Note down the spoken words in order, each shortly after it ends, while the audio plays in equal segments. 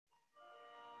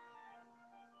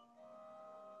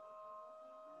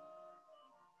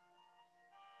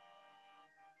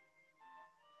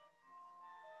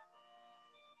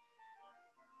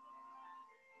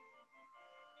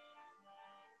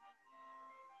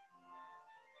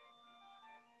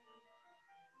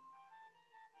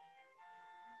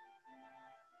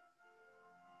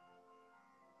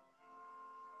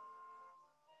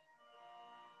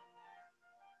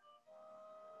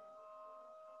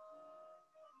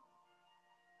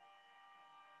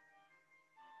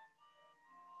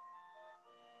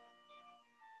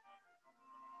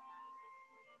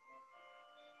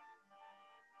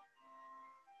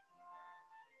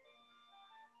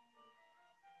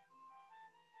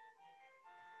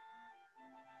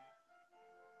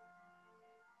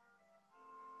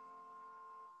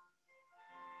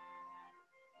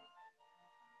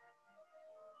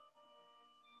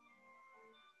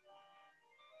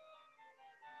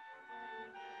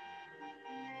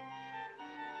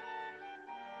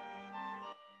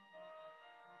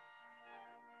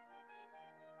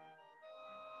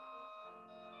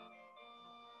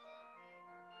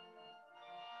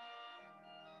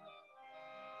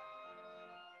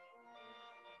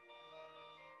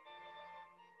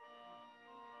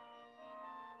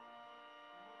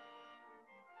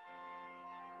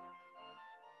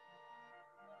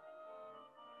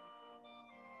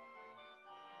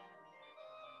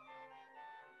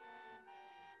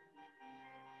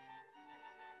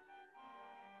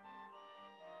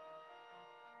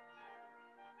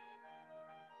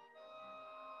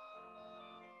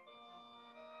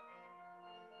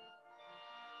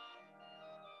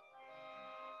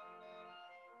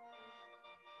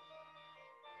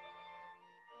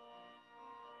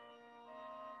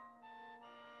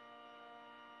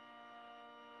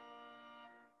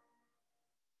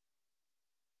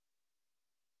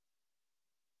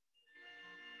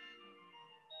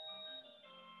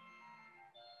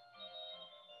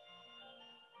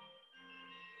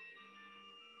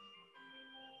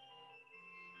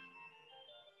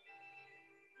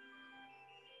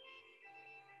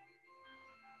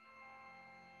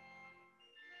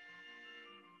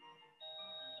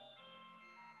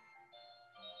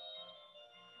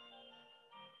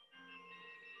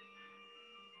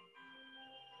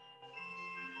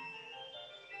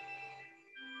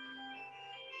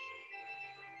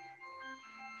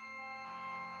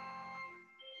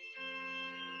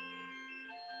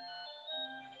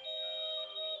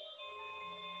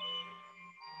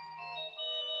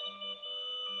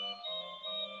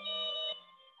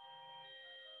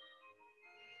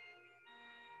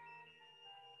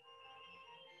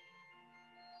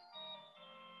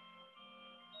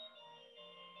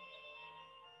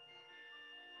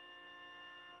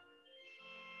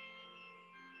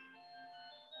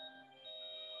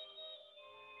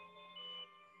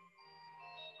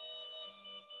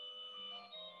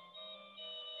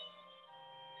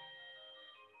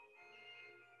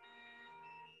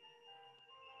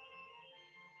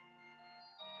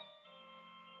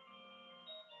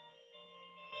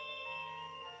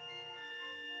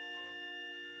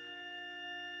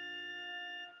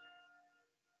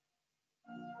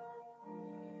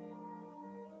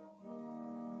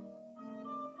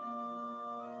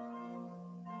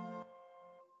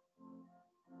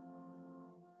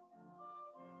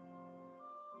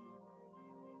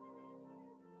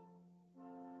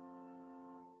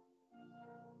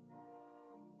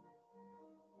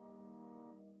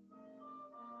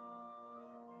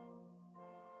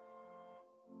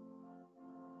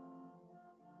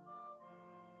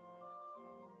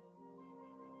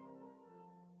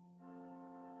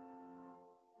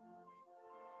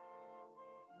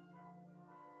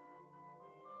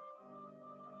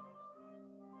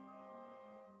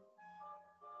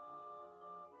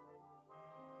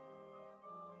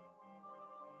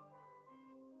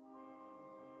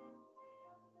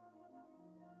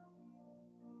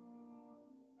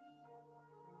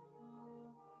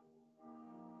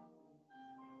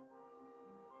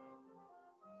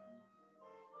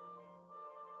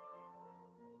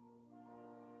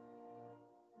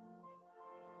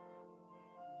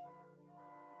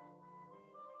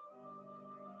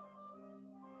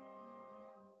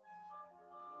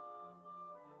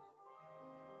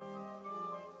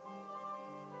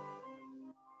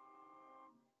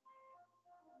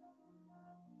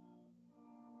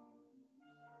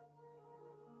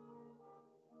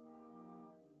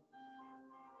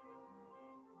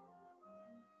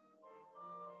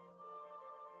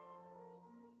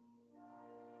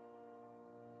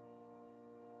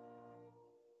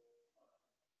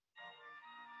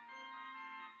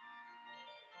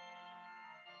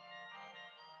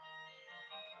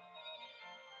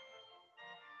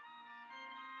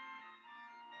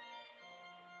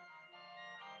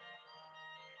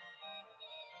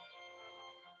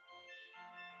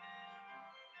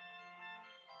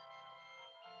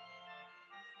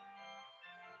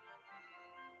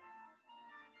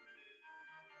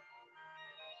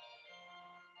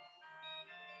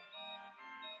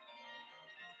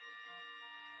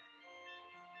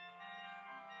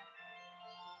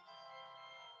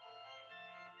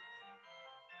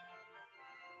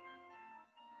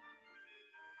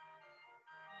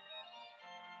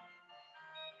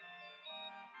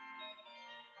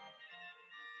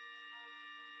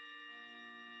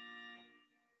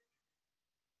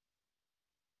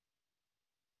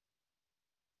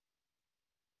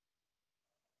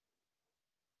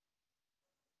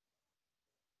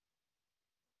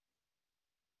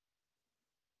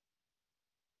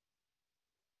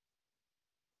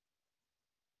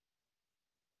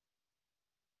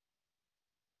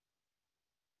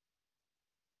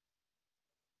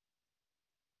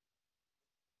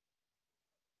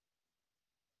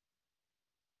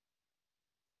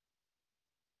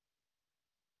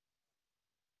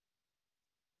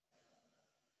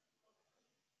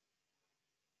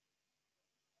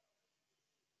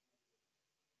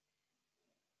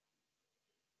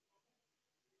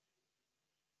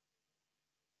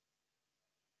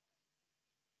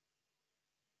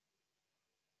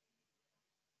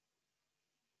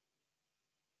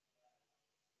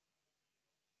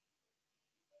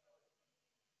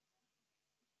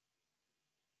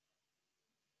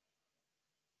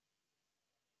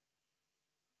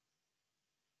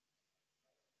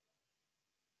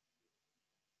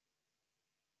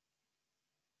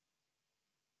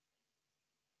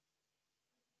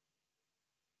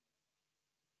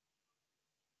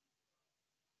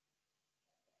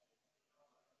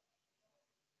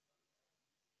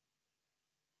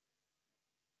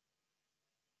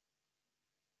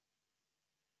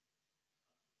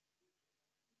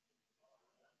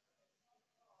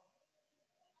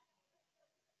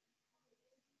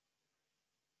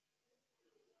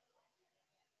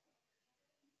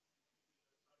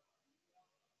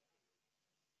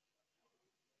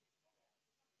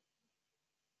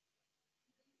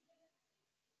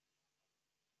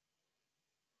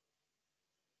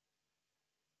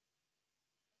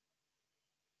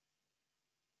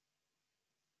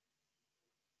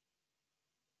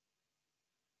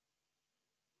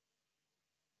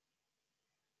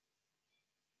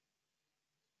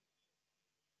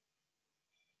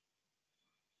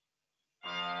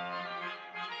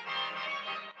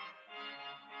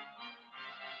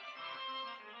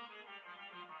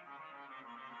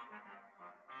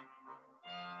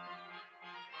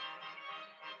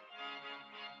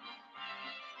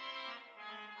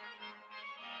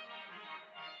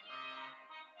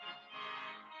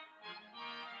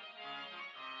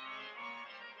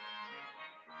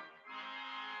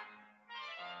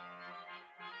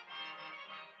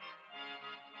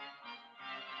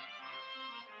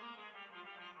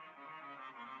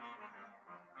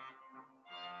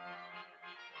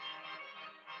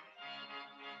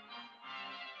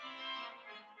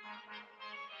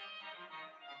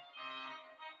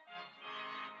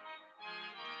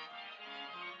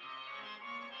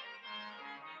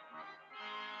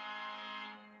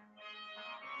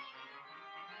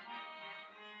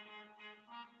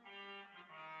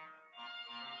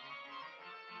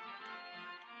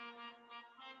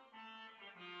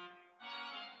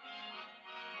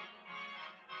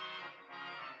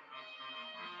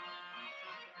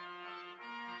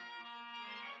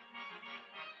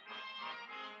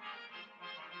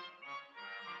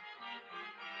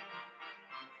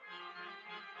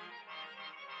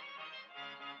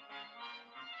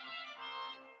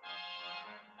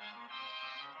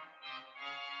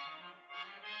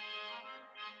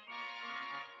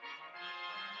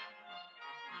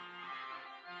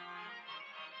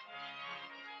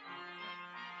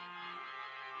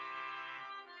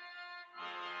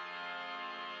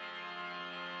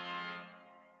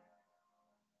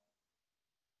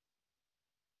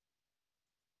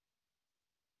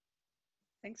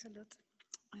Thanks a lot.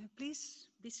 Please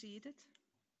be seated.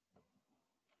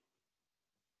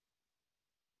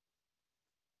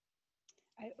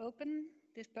 I open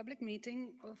this public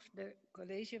meeting of the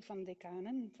College van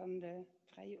Decanen van de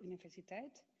Vrije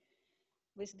Universiteit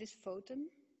with this photon.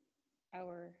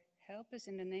 Our help is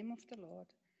in the name of the Lord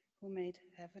who made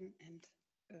heaven and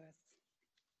earth.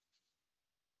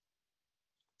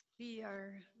 We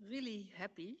are really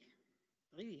happy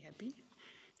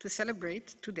to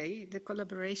celebrate today the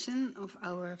collaboration of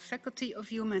our Faculty of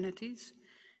Humanities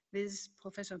with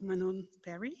Professor Manon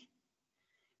Perry,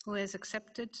 who has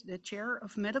accepted the chair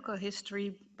of medical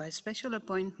history by special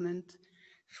appointment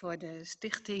for the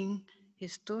Stichting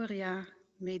Historia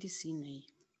Medicinae.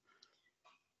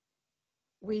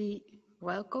 We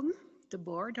welcome the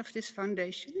board of this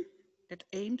foundation that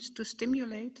aims to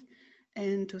stimulate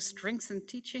and to strengthen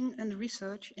teaching and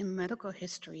research in medical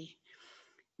history.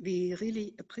 We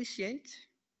really appreciate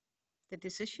the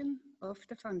decision of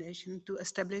the foundation to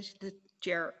establish the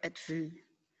chair at VU.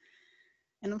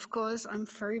 And of course, I'm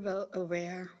very well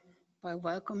aware by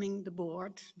welcoming the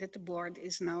board that the board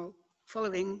is now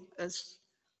following us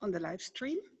on the live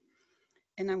stream.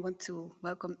 And I want to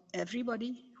welcome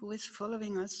everybody who is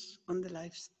following us on the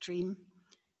live stream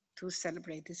to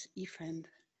celebrate this event.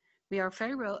 We are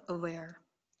very well aware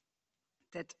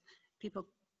that people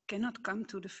cannot come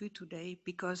to the VU today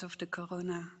because of the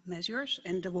corona measures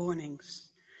and the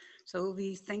warnings. So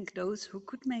we thank those who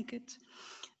could make it.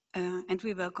 And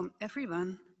we welcome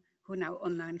everyone who now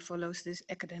online follows this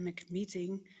academic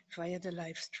meeting via the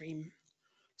live stream.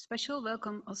 Special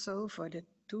welcome also for the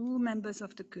 2 members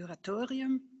of the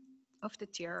curatorium of the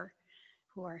chair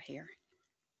who are here.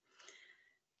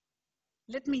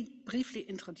 Let me briefly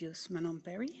introduce Manon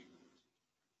Perry.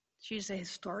 She is a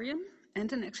historian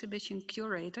and an exhibition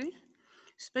curator,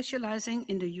 specializing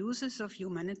in the uses of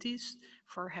humanities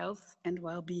for health and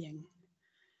well-being.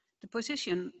 The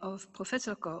position of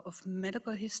Professor of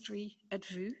Medical History at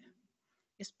VU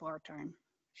is part-time.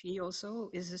 She also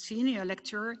is a senior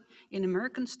lecturer in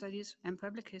American Studies and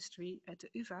Public History at the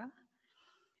UvA.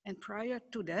 And prior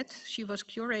to that, she was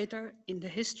curator in the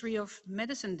History of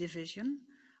Medicine Division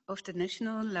of the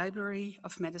National Library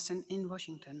of Medicine in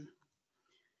Washington.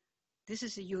 This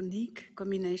is a unique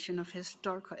combination of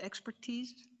historical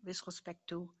expertise with respect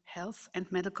to health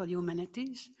and medical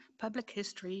humanities, public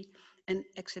history, and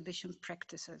exhibition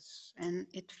practices. And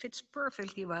it fits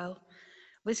perfectly well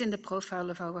within the profile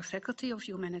of our Faculty of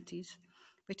Humanities,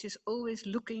 which is always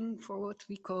looking for what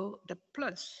we call the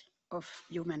plus of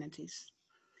humanities.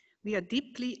 We are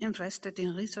deeply invested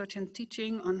in research and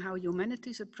teaching on how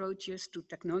humanities approaches to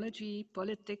technology,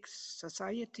 politics,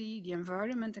 society, the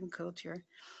environment, and culture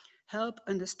help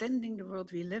understanding the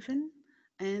world we live in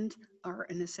and are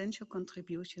an essential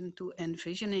contribution to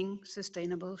envisioning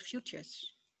sustainable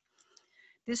futures.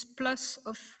 This plus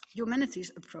of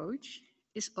humanities approach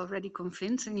is already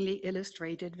convincingly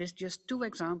illustrated with just 2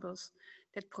 examples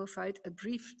that provide a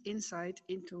brief insight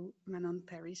into Manon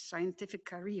Perry's scientific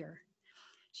career.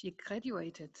 She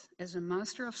graduated as a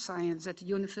Master of Science at the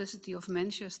University of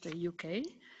Manchester, UK,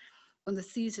 on the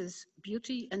thesis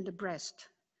Beauty and the Breast,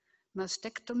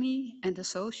 Mastectomy and the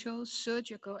Social,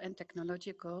 Surgical and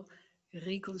Technological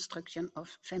Reconstruction of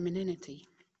Femininity.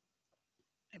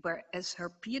 Whereas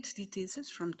her PhD thesis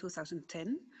from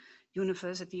 2010,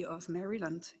 University of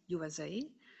Maryland, USA,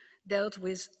 dealt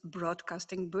with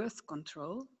broadcasting birth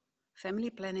control, family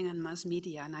planning and mass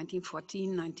media,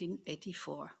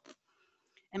 1914-1984.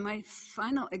 And my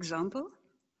final example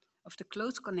of the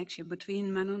close connection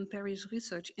between Manon Perry's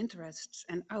research interests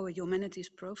and our humanities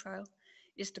profile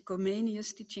is the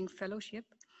Comenius Teaching Fellowship,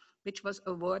 which was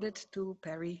awarded to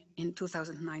Perry in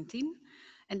 2019,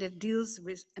 and it deals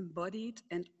with embodied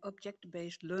and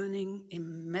object-based learning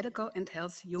in medical and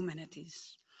health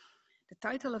humanities. The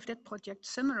title of that project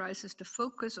summarizes the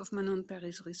focus of Manon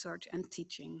Perry's research and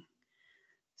teaching.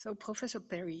 So, Professor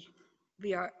Perry,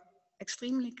 we are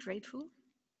extremely grateful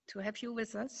to have you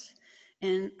with us,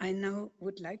 and I now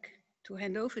would like to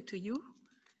hand over to you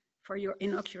for your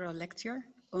inaugural lecture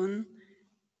on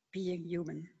being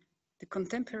human, the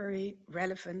contemporary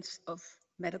relevance of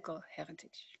medical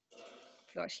heritage.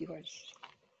 The floor is yours.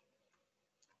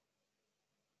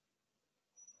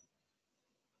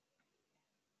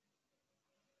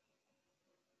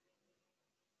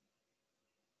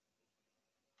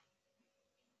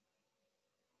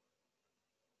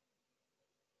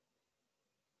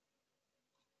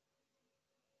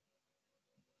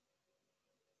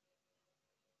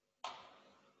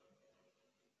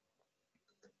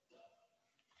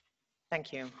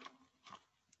 Thank you.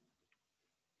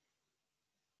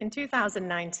 In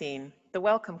 2019, the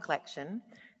Wellcome Collection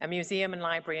a museum and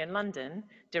library in London,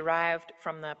 derived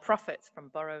from the profits from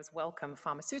Burroughs Wellcome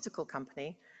Pharmaceutical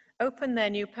Company, opened their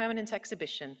new permanent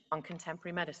exhibition on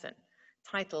contemporary medicine,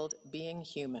 titled Being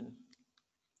Human.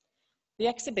 The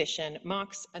exhibition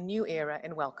marks a new era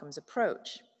in Wellcome's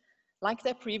approach. Like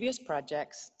their previous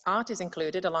projects, art is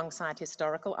included alongside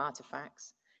historical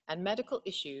artifacts, and medical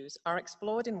issues are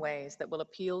explored in ways that will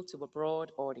appeal to a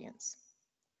broad audience.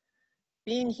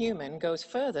 Being Human goes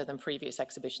further than previous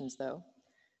exhibitions, though,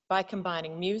 by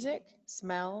combining music,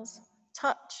 smells,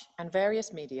 touch, and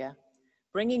various media,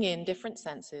 bringing in different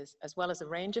senses as well as a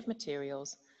range of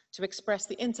materials to express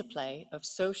the interplay of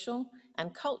social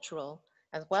and cultural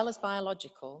as well as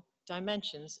biological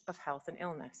dimensions of health and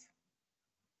illness.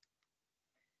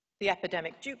 The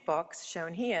epidemic jukebox,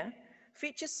 shown here,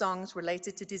 features songs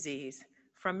related to disease,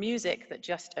 from music that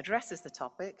just addresses the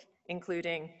topic,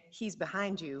 including He's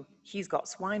Behind You, He's Got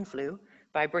Swine Flu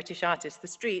by British artist The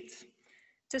Streets,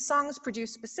 to songs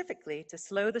produced specifically to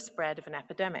slow the spread of an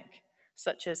epidemic,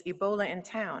 such as Ebola in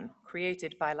Town,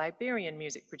 created by Liberian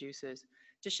music producers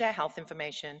to share health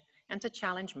information and to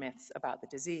challenge myths about the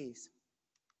disease.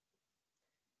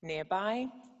 Nearby,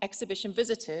 exhibition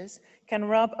visitors can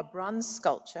rub a bronze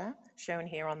sculpture, shown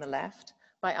here on the left,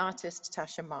 by artist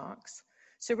Tasha Marks,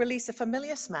 to release a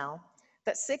familiar smell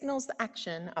that signals the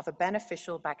action of a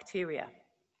beneficial bacteria.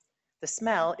 The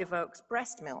smell evokes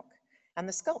breast milk, and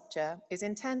the sculpture is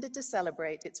intended to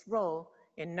celebrate its role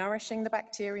in nourishing the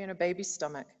bacteria in a baby's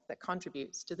stomach that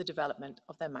contributes to the development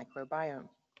of their microbiome.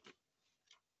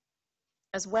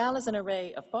 As well as an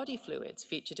array of body fluids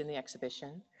featured in the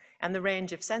exhibition, and the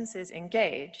range of senses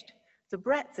engaged, the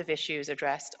breadth of issues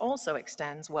addressed also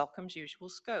extends Wellcome's usual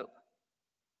scope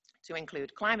to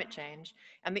include climate change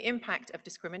and the impact of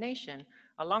discrimination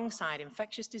alongside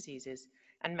infectious diseases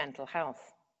and mental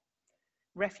health.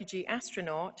 Refugee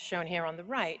Astronaut, shown here on the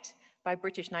right, by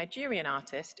British-Nigerian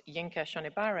artist Yinka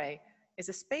Shonibare, is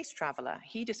a space traveler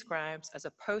he describes as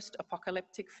a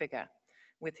post-apocalyptic figure,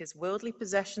 with his worldly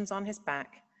possessions on his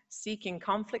back, seeking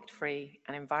conflict-free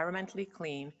and environmentally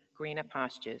clean greener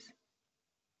pastures.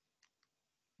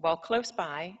 While close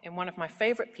by, in one of my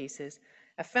favorite pieces,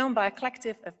 a film by a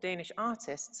collective of Danish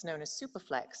artists known as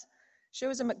Superflex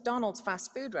shows a McDonald's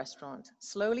fast food restaurant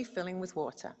slowly filling with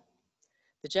water.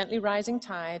 The gently rising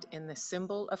tide in this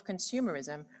symbol of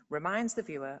consumerism reminds the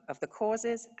viewer of the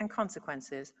causes and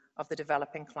consequences of the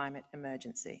developing climate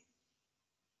emergency.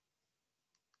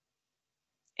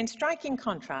 In striking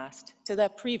contrast to their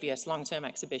previous long-term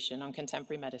exhibition on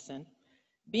contemporary medicine,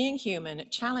 Being Human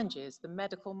challenges the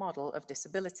medical model of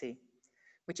disability,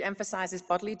 which emphasizes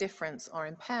bodily difference or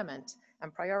impairment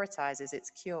and prioritizes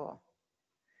its cure.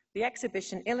 The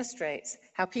exhibition illustrates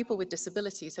how people with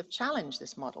disabilities have challenged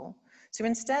this model to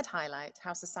instead highlight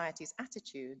how society's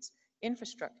attitudes,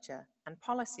 infrastructure, and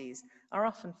policies are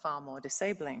often far more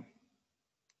disabling.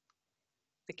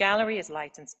 The gallery is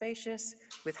light and spacious,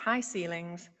 with high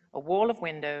ceilings, a wall of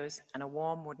windows, and a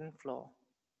warm wooden floor.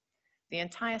 The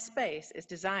entire space is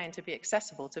designed to be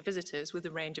accessible to visitors with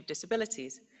a range of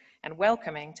disabilities and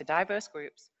welcoming to diverse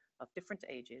groups of different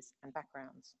ages and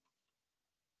backgrounds.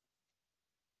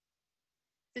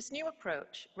 This new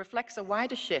approach reflects a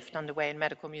wider shift underway in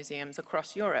medical museums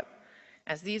across Europe,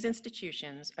 as these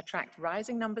institutions attract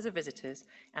rising numbers of visitors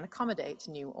and accommodate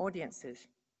new audiences.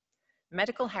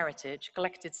 Medical heritage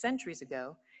collected centuries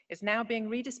ago is now being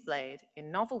redisplayed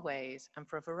in novel ways and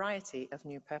for a variety of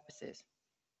new purposes.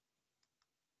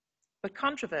 But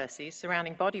controversies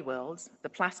surrounding body worlds, the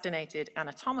plastinated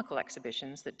anatomical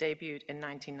exhibitions that debuted in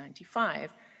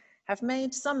 1995, have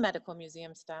made some medical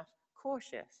museum staff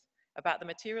cautious about the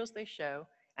materials they show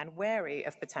and wary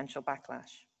of potential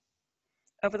backlash.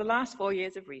 Over the last 4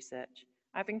 years of research,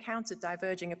 I've encountered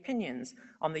diverging opinions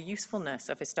on the usefulness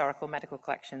of historical medical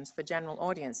collections for general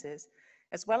audiences,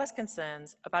 as well as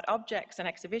concerns about objects and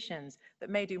exhibitions that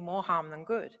may do more harm than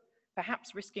good,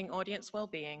 perhaps risking audience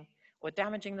well-being or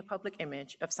damaging the public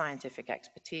image of scientific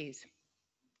expertise.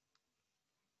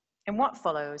 In what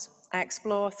follows, I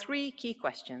explore 3 key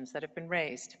questions that have been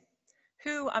raised.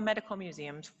 Who are medical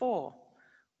museums for?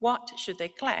 What should they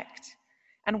collect?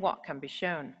 And what can be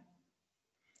shown?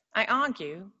 I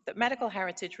argue that medical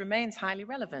heritage remains highly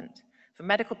relevant for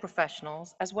medical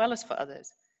professionals as well as for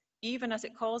others, even as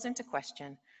it calls into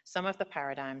question some of the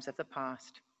paradigms of the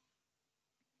past.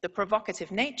 The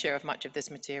provocative nature of much of this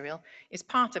material is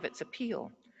part of its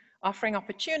appeal, offering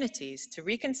opportunities to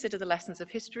reconsider the lessons of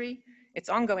history, its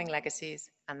ongoing legacies,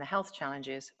 and the health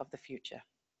challenges of the future.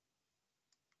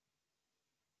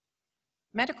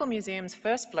 Medical museums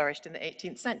first flourished in the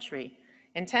 18th century,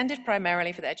 intended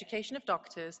primarily for the education of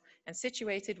doctors and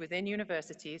situated within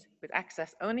universities with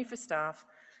access only for staff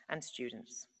and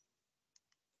students.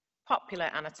 Popular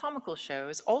anatomical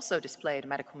shows also displayed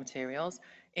medical materials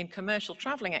in commercial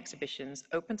traveling exhibitions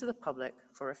open to the public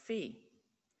for a fee.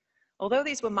 Although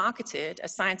these were marketed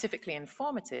as scientifically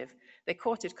informative, they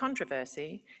courted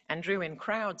controversy and drew in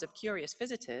crowds of curious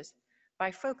visitors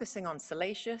by focusing on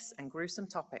salacious and gruesome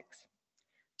topics.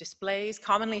 Displays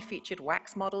commonly featured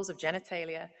wax models of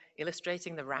genitalia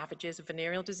illustrating the ravages of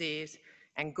venereal disease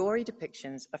and gory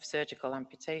depictions of surgical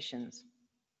amputations.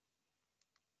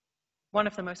 One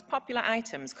of the most popular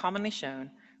items commonly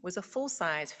shown was a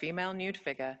full-size female nude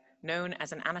figure known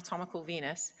as an anatomical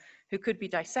Venus, who could be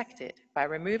dissected by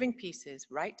removing pieces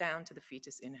right down to the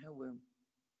fetus in her womb.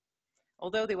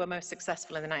 Although they were most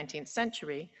successful in the 19th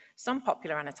century, some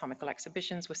popular anatomical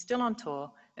exhibitions were still on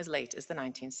tour as late as the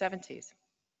 1970s.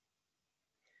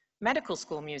 Medical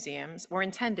school museums were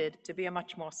intended to be a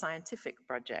much more scientific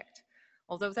project,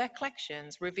 although their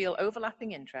collections reveal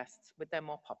overlapping interests with their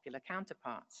more popular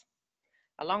counterparts.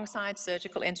 Alongside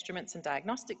surgical instruments and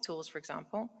diagnostic tools, for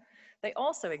example, they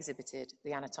also exhibited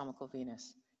the anatomical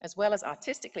Venus, as well as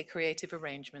artistically creative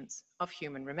arrangements of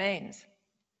human remains.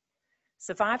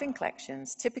 Surviving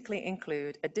collections typically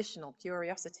include additional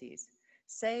curiosities,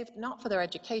 saved not for their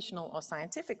educational or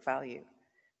scientific value,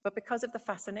 but because of the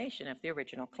fascination of the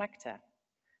original collector,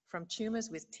 from tumors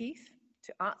with teeth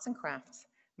to arts and crafts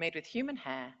made with human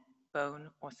hair, bone,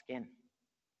 or skin.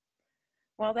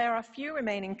 While there are few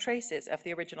remaining traces of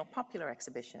the original popular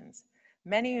exhibitions,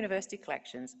 many university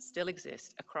collections still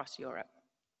exist across Europe.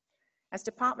 As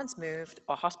departments moved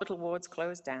or hospital wards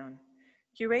closed down,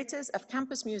 curators of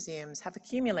campus museums have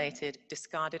accumulated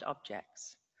discarded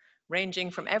objects, ranging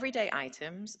from everyday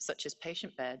items such as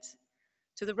patient beds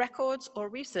to the records or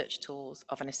research tools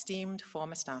of an esteemed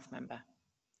former staff member.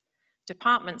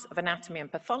 Departments of anatomy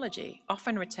and pathology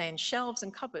often retain shelves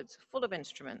and cupboards full of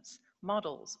instruments,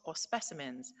 models, or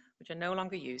specimens which are no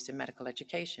longer used in medical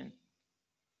education.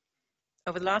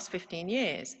 Over the last 15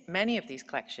 years, many of these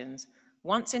collections,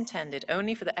 once intended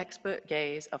only for the expert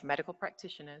gaze of medical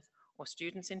practitioners or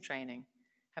students in training,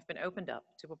 have been opened up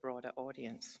to a broader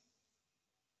audience.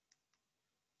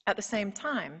 At the same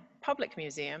time, public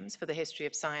museums for the history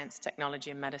of science, technology,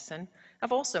 and medicine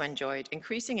have also enjoyed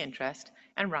increasing interest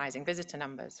and rising visitor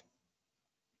numbers.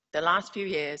 The last few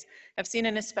years have seen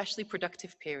an especially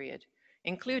productive period,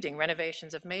 including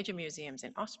renovations of major museums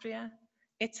in Austria,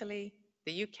 Italy,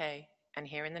 the UK, and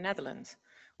here in the Netherlands,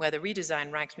 where the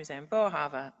redesigned Rijksmuseum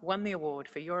Boerhaave won the award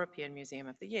for European Museum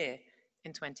of the Year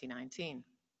in 2019.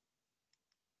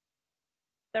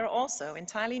 There are also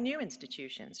entirely new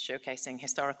institutions showcasing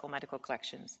historical medical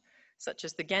collections, such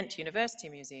as the Ghent University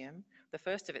Museum, the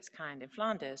first of its kind in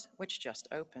Flanders, which just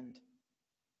opened.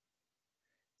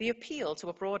 The appeal to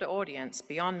a broader audience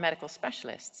beyond medical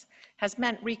specialists has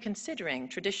meant reconsidering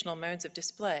traditional modes of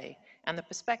display and the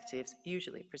perspectives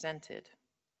usually presented.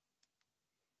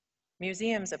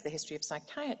 Museums of the history of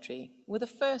psychiatry were the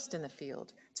first in the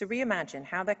field to reimagine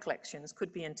how their collections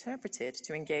could be interpreted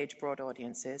to engage broad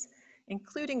audiences,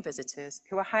 including visitors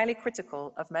who are highly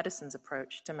critical of medicine's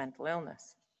approach to mental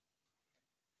illness.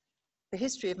 The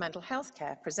history of mental health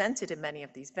care presented in many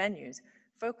of these venues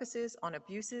focuses on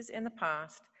abuses in the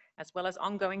past, as well as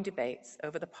ongoing debates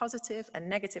over the positive and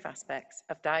negative aspects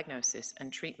of diagnosis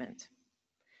and treatment.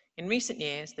 In recent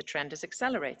years, the trend has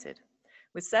accelerated,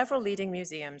 with several leading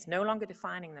museums no longer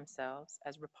defining themselves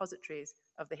as repositories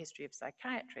of the history of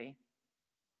psychiatry,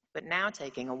 but now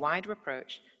taking a wider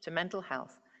approach to mental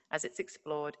health as it's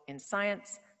explored in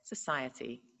science,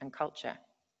 society, and culture.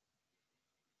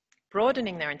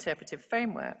 Broadening their interpretive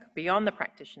framework beyond the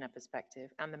practitioner perspective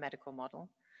and the medical model,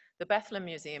 the Bethlehem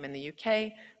Museum in the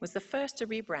UK was the first to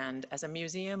rebrand as a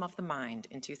Museum of the Mind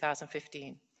in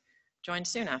 2015, joined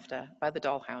soon after by the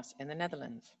Dollhouse in the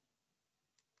Netherlands.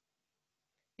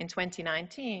 In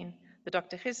 2019, the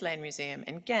Dr. Gislijn Museum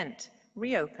in Ghent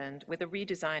reopened with a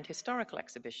redesigned historical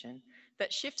exhibition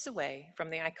that shifts away from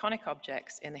the iconic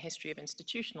objects in the history of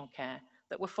institutional care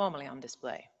that were formerly on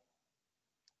display.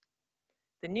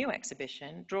 The new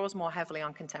exhibition draws more heavily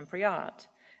on contemporary art,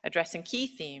 addressing key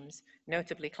themes,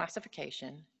 notably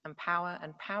classification and power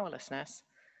and powerlessness,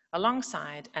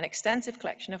 alongside an extensive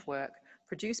collection of work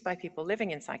produced by people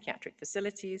living in psychiatric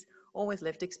facilities or with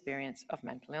lived experience of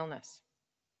mental illness.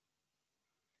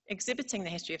 Exhibiting the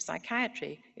history of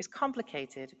psychiatry is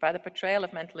complicated by the portrayal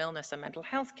of mental illness and mental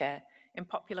health care in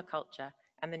popular culture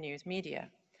and the news media,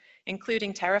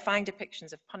 including terrifying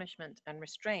depictions of punishment and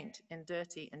restraint in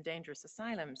dirty and dangerous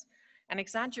asylums, and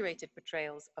exaggerated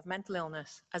portrayals of mental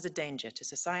illness as a danger to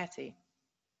society.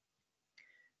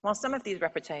 While some of these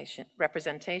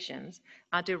representations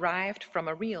are derived from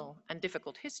a real and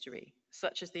difficult history,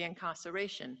 such as the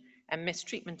incarceration and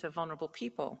mistreatment of vulnerable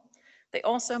people, they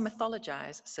also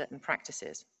mythologize certain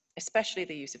practices, especially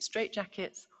the use of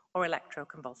straitjackets or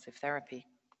electroconvulsive therapy.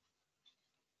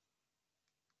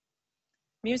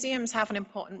 Museums have an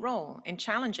important role in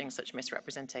challenging such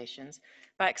misrepresentations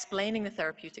by explaining the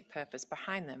therapeutic purpose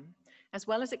behind them, as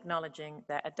well as acknowledging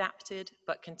their adapted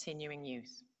but continuing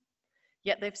use.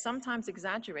 Yet they've sometimes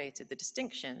exaggerated the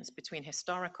distinctions between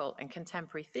historical and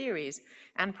contemporary theories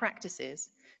and practices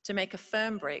to make a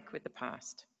firm break with the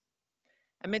past.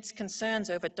 Amidst concerns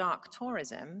over dark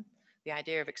tourism, the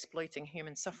idea of exploiting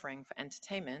human suffering for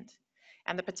entertainment,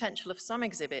 and the potential of some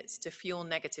exhibits to fuel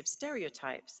negative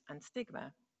stereotypes and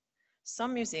stigma,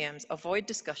 some museums avoid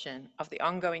discussion of the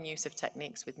ongoing use of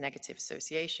techniques with negative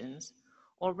associations,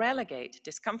 or relegate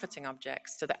discomforting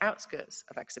objects to the outskirts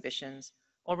of exhibitions,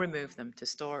 or remove them to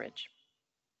storage.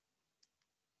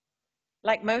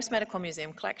 Like most medical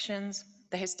museum collections,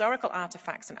 the historical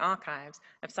artifacts and archives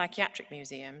of psychiatric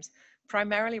museums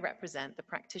primarily represent the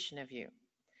practitioner view.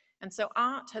 And so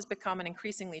art has become an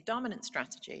increasingly dominant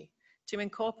strategy to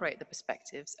incorporate the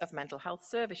perspectives of mental health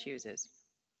service users,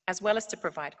 as well as to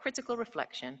provide critical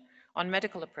reflection on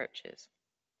medical approaches.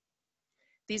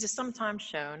 These are sometimes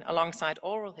shown alongside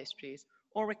oral histories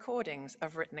or recordings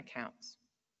of written accounts.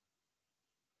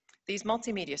 These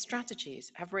multimedia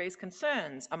strategies have raised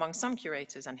concerns among some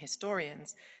curators and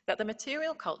historians that the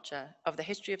material culture of the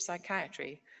history of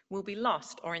psychiatry will be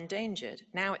lost or endangered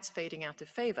now it's fading out of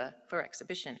favor for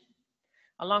exhibition,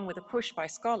 along with a push by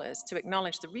scholars to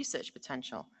acknowledge the research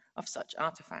potential of such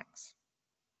artifacts.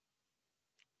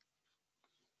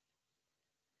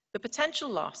 The potential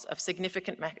loss of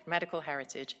significant medical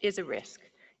heritage is a risk,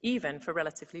 even for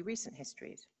relatively recent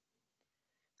histories.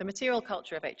 The material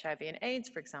culture of HIV and AIDS,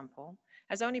 for example,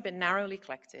 has only been narrowly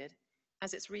collected,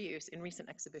 as its reuse in recent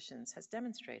exhibitions has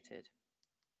demonstrated.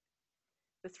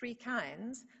 The three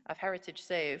kinds of heritage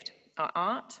saved are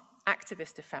art,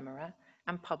 activist ephemera,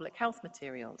 and public health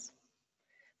materials.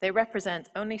 They represent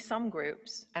only some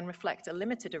groups and reflect a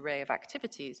limited array of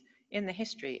activities in the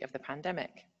history of the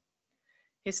pandemic.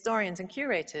 Historians and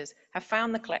curators have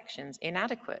found the collections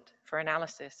inadequate for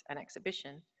analysis and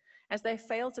exhibition, as they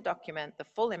fail to document the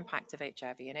full impact of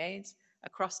HIV and AIDS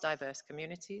across diverse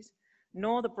communities,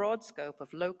 nor the broad scope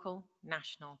of local,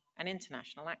 national, and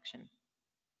international action.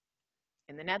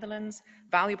 In the Netherlands,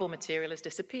 valuable material has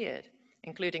disappeared,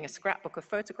 including a scrapbook of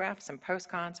photographs and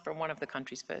postcards from one of the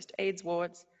country's first AIDS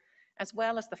wards, as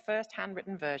well as the first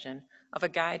handwritten version of a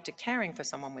guide to caring for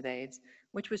someone with AIDS,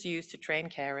 which was used to train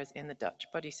carers in the Dutch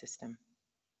buddy system.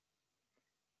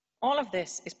 All of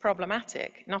this is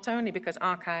problematic, not only because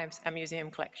archives and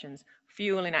museum collections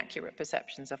fuel inaccurate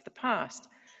perceptions of the past,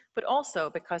 but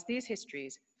also because these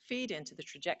histories feed into the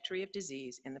trajectory of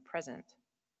disease in the present.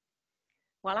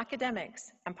 While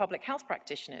academics and public health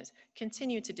practitioners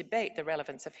continue to debate the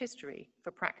relevance of history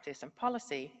for practice and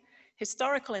policy,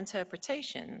 historical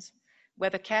interpretations,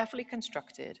 whether carefully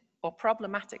constructed or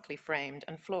problematically framed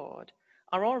and flawed,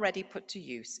 are already put to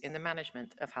use in the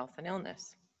management of health and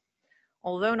illness.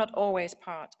 Although not always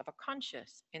part of a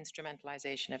conscious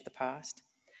instrumentalization of the past,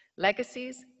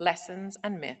 legacies, lessons,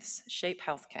 and myths shape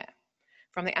healthcare,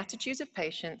 from the attitudes of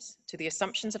patients to the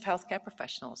assumptions of healthcare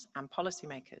professionals and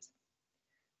policymakers.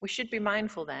 We should be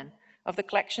mindful then of the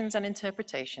collections and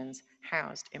interpretations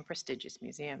housed in prestigious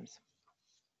museums.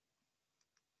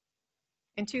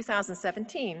 In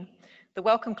 2017, the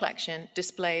Wellcome Collection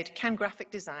displayed Can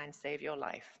Graphic Design Save Your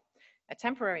Life?, a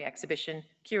temporary exhibition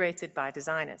curated by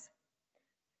designers.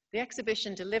 The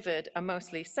exhibition delivered a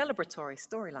mostly celebratory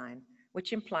storyline,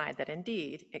 which implied that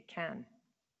indeed it can.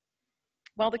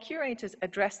 While the curators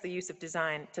addressed the use of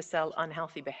design to sell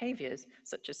unhealthy behaviors,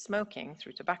 such as smoking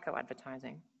through tobacco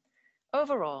advertising,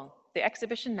 overall, the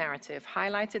exhibition narrative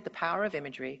highlighted the power of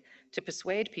imagery to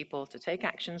persuade people to take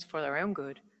actions for their own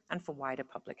good and for wider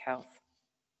public health.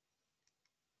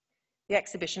 The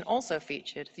exhibition also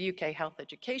featured the UK health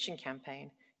education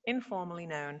campaign, informally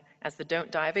known as the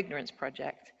Don't Die of Ignorance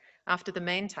Project, after the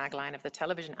main tagline of the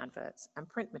television adverts and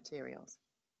print materials.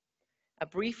 A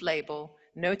brief label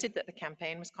noted that the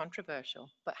campaign was controversial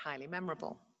but highly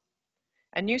memorable.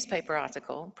 A newspaper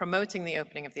article promoting the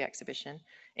opening of the exhibition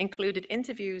included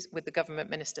interviews with the government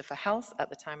Minister for Health at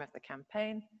the time of the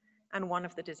campaign and one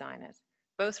of the designers,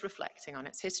 both reflecting on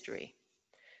its history.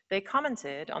 They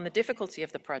commented on the difficulty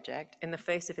of the project in the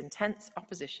face of intense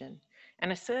opposition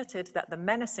and asserted that the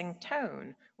menacing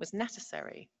tone was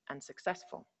necessary and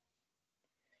successful.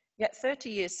 Yet 30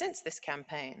 years since this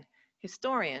campaign,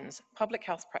 historians, public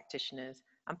health practitioners,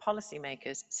 and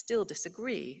policymakers still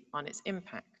disagree on its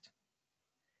impact.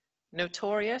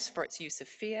 Notorious for its use of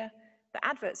fear, the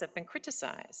adverts have been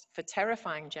criticized for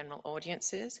terrifying general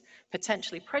audiences,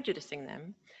 potentially prejudicing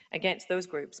them against those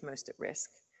groups most at risk,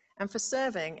 and for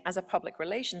serving as a public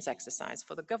relations exercise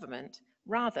for the government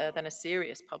rather than a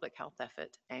serious public health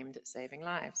effort aimed at saving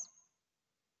lives.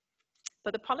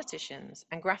 But the politicians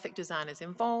and graphic designers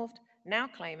involved now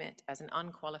claim it as an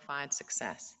unqualified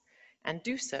success, and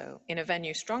do so in a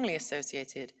venue strongly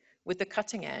associated with the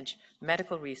cutting-edge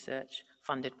medical research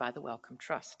funded by the Wellcome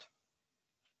Trust.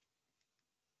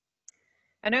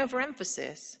 An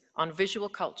overemphasis on visual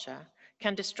culture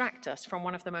can distract us from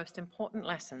one of the most important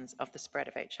lessons of the spread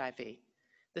of HIV,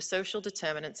 the social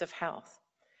determinants of health,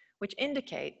 which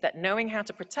indicate that knowing how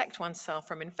to protect oneself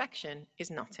from infection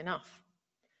is not enough.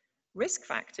 Risk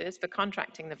factors for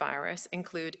contracting the virus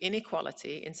include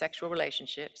inequality in sexual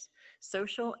relationships,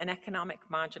 social and economic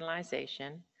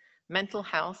marginalization, mental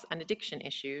health and addiction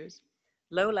issues,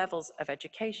 low levels of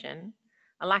education,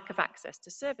 a lack of access to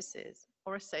services,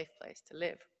 or a safe place to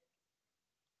live.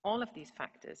 All of these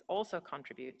factors also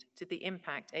contribute to the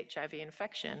impact HIV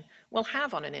infection will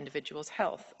have on an individual's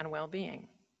health and well-being.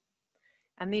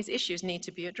 And these issues need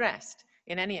to be addressed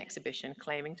in any exhibition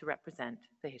claiming to represent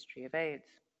the history of AIDS.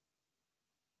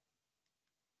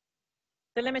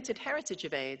 The limited heritage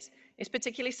of AIDS is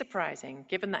particularly surprising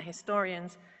given that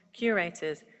historians,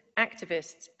 curators,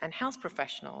 activists, and health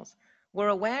professionals were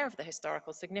aware of the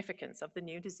historical significance of the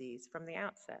new disease from the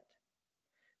outset.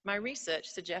 My research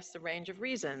suggests a range of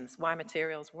reasons why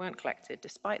materials weren't collected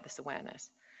despite this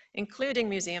awareness, including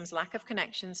museums' lack of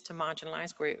connections to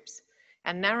marginalized groups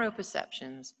and narrow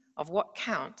perceptions of what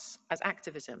counts as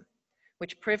activism,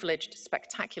 which privileged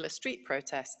spectacular street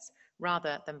protests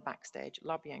rather than backstage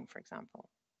lobbying, for example.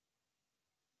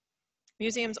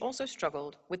 Museums also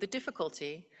struggled with the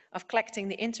difficulty of collecting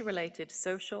the interrelated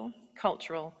social,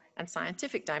 cultural, and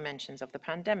scientific dimensions of the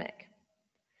pandemic.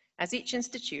 As each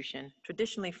institution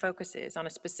traditionally focuses on a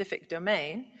specific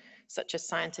domain, such as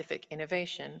scientific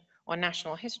innovation or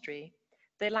national history,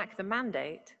 they lack the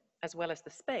mandate as well as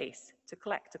the space to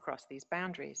collect across these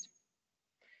boundaries.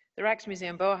 The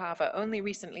Rijksmuseum Boerhaave only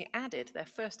recently added their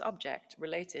first object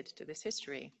related to this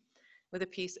history with a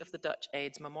piece of the Dutch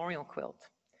AIDS memorial quilt,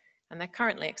 and they're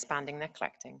currently expanding their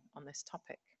collecting on this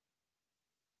topic.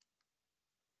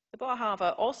 The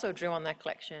Boerhaave also drew on their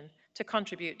collection to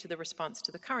contribute to the response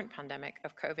to the current pandemic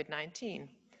of COVID-19,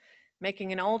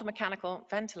 making an old mechanical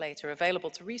ventilator available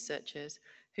to researchers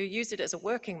who used it as a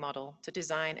working model to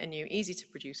design a new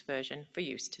easy-to-produce version for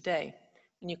use today.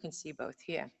 And you can see both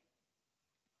here.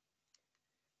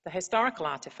 The historical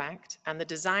artifact and the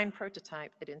design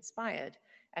prototype it inspired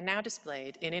are now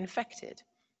displayed in Infected,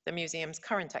 the museum's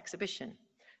current exhibition,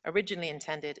 originally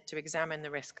intended to examine the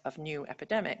risk of new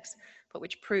epidemics, but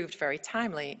which proved very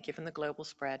timely given the global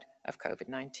spread of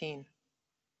COVID-19.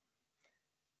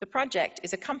 The project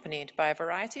is accompanied by a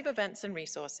variety of events and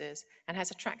resources and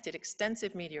has attracted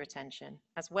extensive media attention,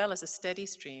 as well as a steady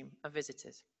stream of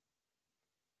visitors.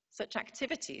 Such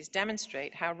activities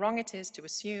demonstrate how wrong it is to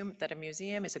assume that a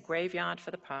museum is a graveyard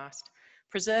for the past,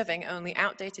 preserving only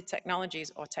outdated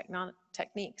technologies or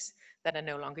techniques that are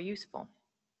no longer useful.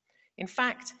 In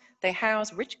fact, they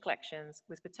house rich collections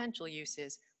with potential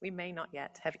uses we may not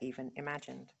yet have even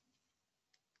imagined.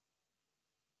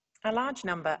 A large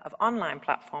number of online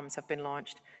platforms have been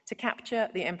launched to capture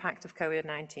the impact of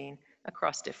COVID-19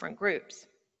 across different groups.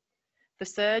 The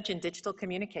surge in digital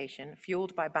communication,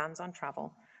 fueled by bans on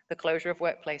travel, the closure of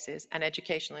workplaces and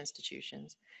educational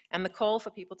institutions, and the call for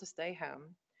people to stay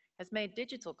home, has made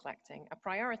digital collecting a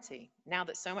priority now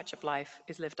that so much of life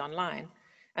is lived online,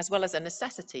 as well as a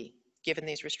necessity given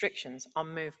these restrictions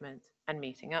on movement and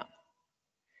meeting up.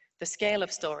 The scale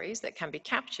of stories that can be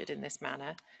captured in this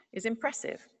manner is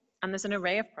impressive, and there's an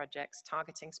array of projects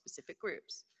targeting specific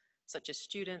groups, such as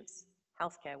students,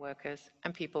 healthcare workers,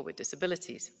 and people with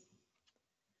disabilities.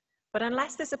 But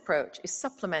unless this approach is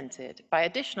supplemented by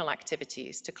additional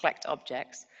activities to collect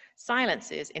objects,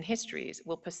 silences in histories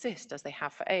will persist as they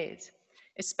have for AIDS,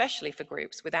 especially for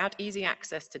groups without easy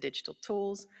access to digital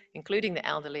tools, including the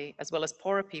elderly, as well as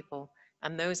poorer people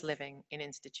and those living in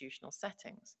institutional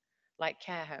settings, like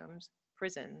care homes,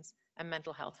 prisons, and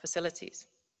mental health facilities.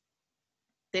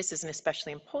 This is an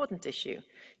especially important issue,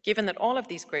 given that all of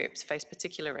these groups face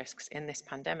particular risks in this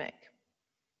pandemic.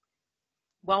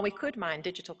 While we could mine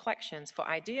digital collections for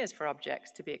ideas for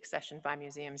objects to be accessioned by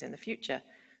museums in the future,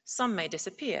 some may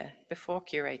disappear before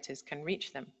curators can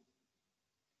reach them.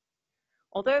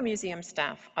 Although museum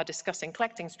staff are discussing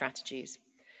collecting strategies,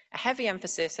 a heavy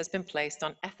emphasis has been placed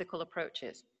on ethical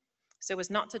approaches, so as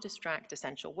not to distract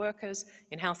essential workers,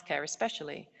 in healthcare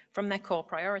especially, from their core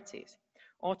priorities,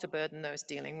 or to burden those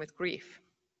dealing with grief.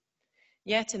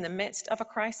 Yet in the midst of a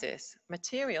crisis,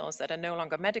 materials that are no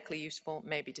longer medically useful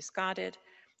may be discarded,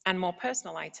 and more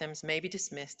personal items may be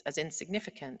dismissed as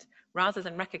insignificant rather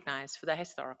than recognized for their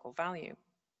historical value.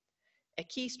 A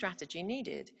key strategy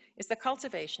needed is the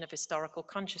cultivation of historical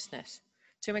consciousness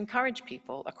to encourage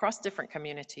people across different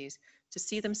communities to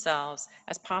see themselves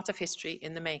as part of history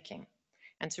in the making,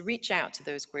 and to reach out to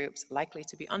those groups likely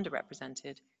to be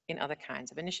underrepresented in other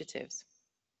kinds of initiatives.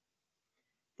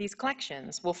 These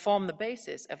collections will form the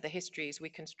basis of the histories we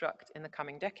construct in the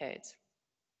coming decades.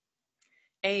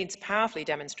 AIDS powerfully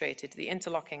demonstrated the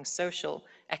interlocking social,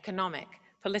 economic,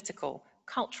 political,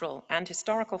 cultural, and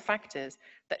historical factors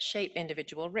that shape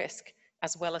individual risk,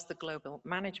 as well as the global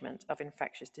management of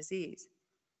infectious disease.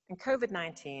 And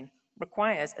COVID-19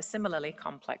 requires a similarly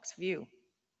complex view.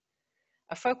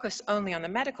 A focus only on the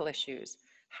medical issues,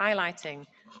 highlighting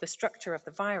the structure of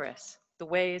the virus, the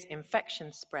ways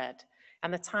infections spread,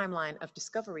 and the timeline of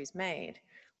discoveries made,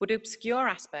 would obscure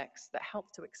aspects that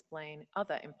help to explain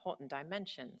other important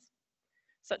dimensions,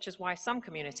 such as why some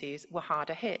communities were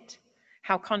harder hit,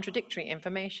 how contradictory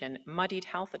information muddied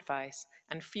health advice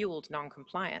and fueled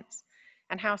non-compliance,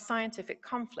 and how scientific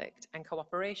conflict and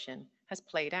cooperation has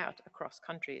played out across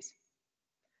countries.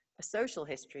 A social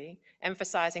history,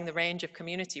 emphasizing the range of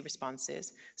community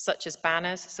responses, such as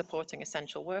banners supporting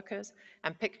essential workers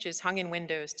and pictures hung in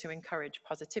windows to encourage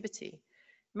positivity,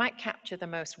 might capture the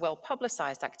most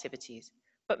well-publicized activities,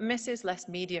 but misses less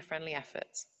media-friendly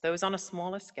efforts, those on a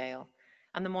smaller scale,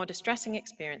 and the more distressing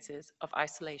experiences of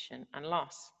isolation and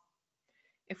loss.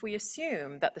 If we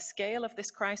assume that the scale of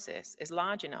this crisis is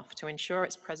large enough to ensure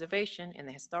its preservation in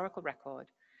the historical record,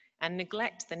 and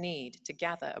neglect the need to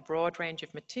gather a broad range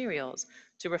of materials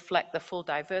to reflect the full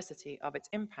diversity of its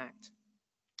impact,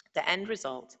 the end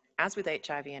result, as with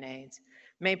HIV and AIDS,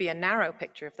 may be a narrow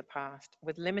picture of the past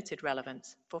with limited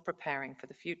relevance for preparing for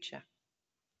the future.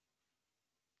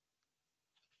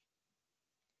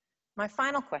 My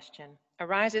final question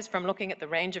arises from looking at the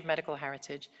range of medical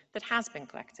heritage that has been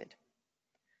collected.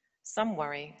 Some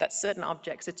worry that certain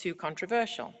objects are too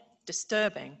controversial,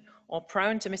 disturbing, or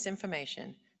prone to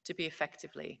misinformation to be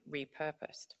effectively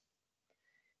repurposed.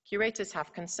 Curators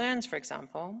have concerns, for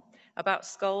example, about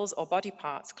skulls or body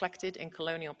parts collected in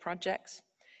colonial projects,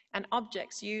 and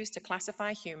objects used to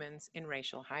classify humans in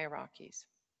racial hierarchies.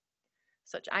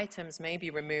 Such items may be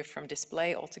removed from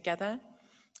display altogether,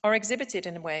 or exhibited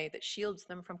in a way that shields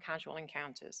them from casual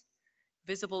encounters,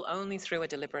 visible only through a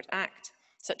deliberate act,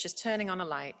 such as turning on a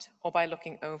light or by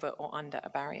looking over or under a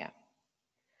barrier.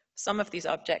 Some of these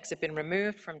objects have been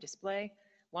removed from display,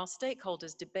 while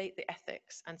stakeholders debate the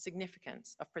ethics and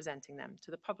significance of presenting them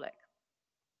to the public.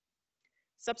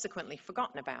 Subsequently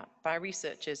forgotten about by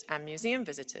researchers and museum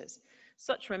visitors,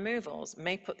 such removals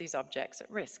may put these objects at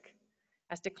risk,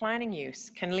 as declining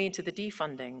use can lead to the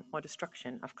defunding or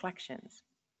destruction of collections.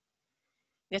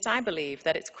 Yet I believe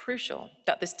that it's crucial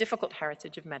that this difficult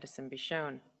heritage of medicine be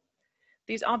shown.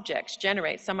 These objects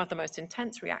generate some of the most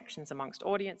intense reactions amongst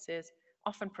audiences,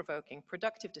 often provoking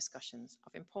productive discussions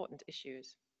of important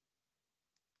issues.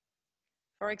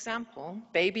 For example,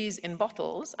 babies in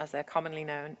bottles, as they're commonly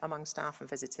known among staff and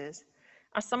visitors,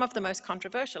 are some of the most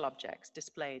controversial objects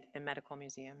displayed in medical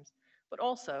museums, but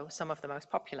also some of the most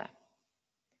popular.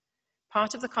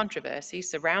 Part of the controversy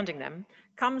surrounding them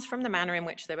comes from the manner in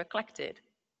which they were collected,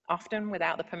 often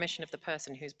without the permission of the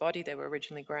person whose body they were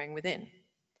originally growing within.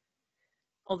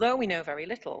 Although we know very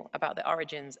little about the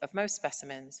origins of most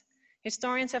specimens,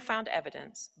 historians have found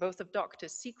evidence both of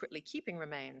doctors secretly keeping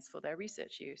remains for their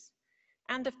research use,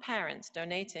 and of parents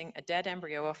donating a dead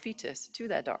embryo or fetus to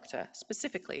their doctor,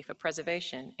 specifically for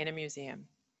preservation in a museum.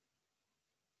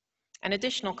 An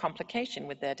additional complication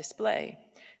with their display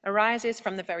arises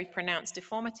from the very pronounced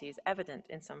deformities evident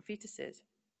in some fetuses.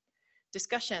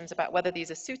 Discussions about whether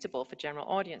these are suitable for general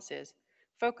audiences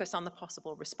focus on the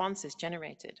possible responses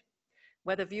generated,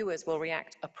 whether viewers will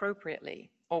react appropriately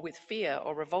or with fear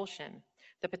or revulsion,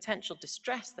 the potential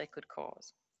distress they could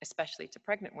cause, especially to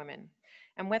pregnant women,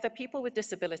 and whether people with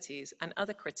disabilities and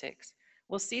other critics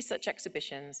will see such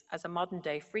exhibitions as a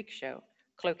modern-day freak show,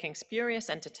 cloaking spurious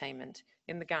entertainment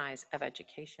in the guise of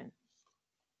education.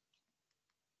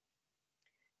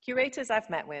 Curators I've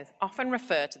met with often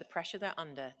refer to the pressure they're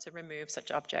under to remove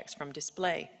such objects from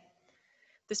display.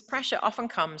 This pressure often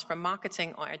comes from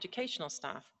marketing or educational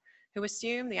staff who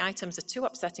assume the items are too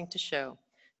upsetting to show,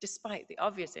 despite the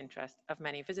obvious interest of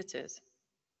many visitors.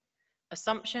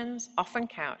 Assumptions, often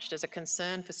couched as a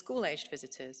concern for school-aged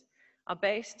visitors, are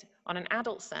based on an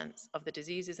adult sense of the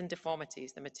diseases and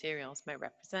deformities the materials may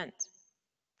represent.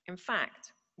 In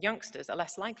fact, youngsters are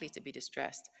less likely to be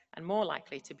distressed and more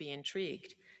likely to be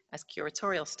intrigued, as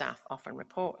curatorial staff often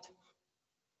report.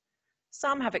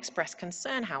 Some have expressed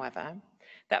concern, however,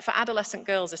 that for adolescent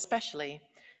girls especially,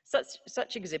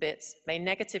 such exhibits may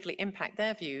negatively impact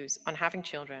their views on having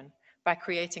children by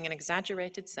creating an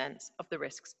exaggerated sense of the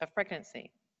risks of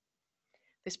pregnancy.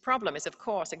 This problem is, of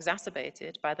course,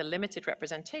 exacerbated by the limited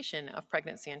representation of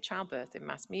pregnancy and childbirth in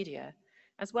mass media,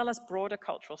 as well as broader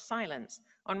cultural silence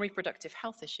on reproductive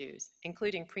health issues,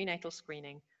 including prenatal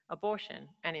screening, abortion,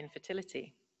 and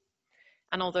infertility.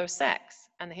 And although sex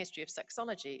and the history of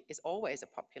sexology is always a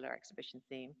popular exhibition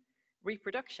theme,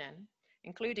 reproduction,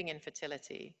 including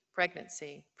infertility,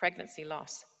 pregnancy, pregnancy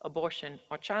loss, abortion,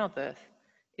 or childbirth,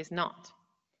 is not.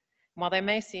 While they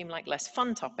may seem like less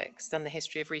fun topics than the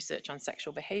history of research on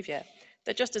sexual behavior,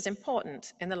 they're just as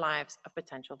important in the lives of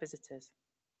potential visitors.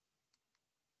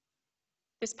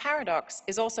 This paradox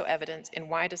is also evident in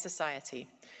wider society,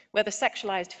 where the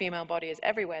sexualized female body is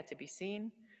everywhere to be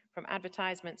seen, from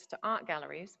advertisements to art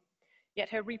galleries, yet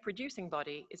her reproducing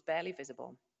body is barely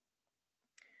visible.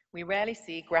 We rarely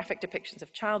see graphic depictions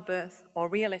of childbirth or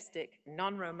realistic,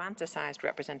 non-romanticized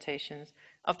representations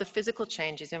of the physical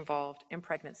changes involved in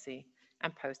pregnancy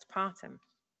and postpartum.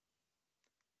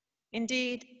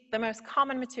 Indeed, the most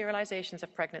common materializations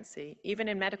of pregnancy, even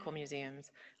in medical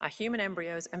museums, are human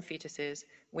embryos and fetuses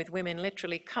with women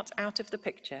literally cut out of the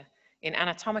picture in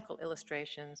anatomical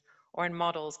illustrations or in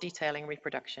models detailing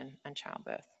reproduction and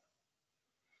childbirth.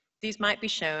 These might be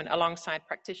shown alongside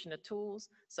practitioner tools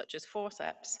such as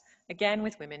forceps, again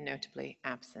with women notably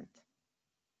absent.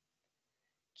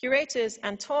 Curators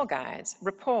and tour guides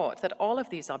report that all of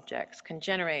these objects can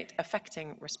generate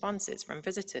affecting responses from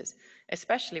visitors,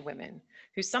 especially women,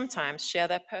 who sometimes share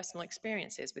their personal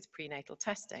experiences with prenatal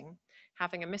testing,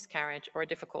 having a miscarriage or a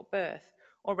difficult birth,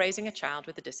 or raising a child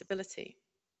with a disability.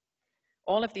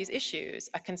 All of these issues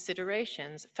are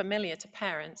considerations familiar to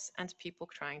parents and people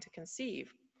trying to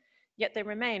conceive, yet they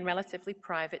remain relatively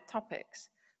private topics,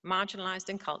 marginalized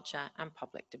in culture and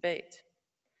public debate.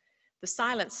 The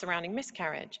silence surrounding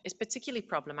miscarriage is particularly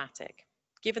problematic,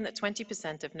 given that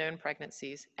 20% of known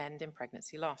pregnancies end in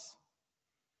pregnancy loss.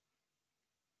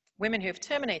 Women who have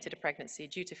terminated a pregnancy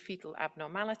due to fetal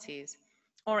abnormalities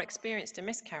or experienced a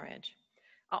miscarriage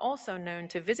are also known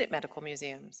to visit medical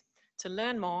museums to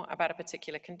learn more about a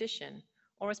particular condition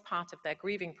or as part of their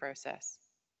grieving process.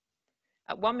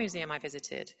 At one museum I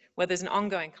visited, where there's an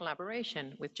ongoing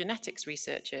collaboration with genetics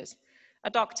researchers, a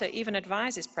doctor even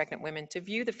advises pregnant women to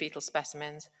view the fetal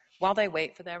specimens while they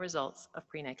wait for their results of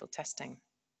prenatal testing.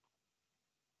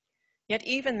 Yet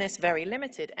even this very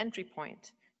limited entry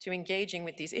point to engaging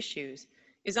with these issues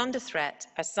is under threat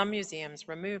as some museums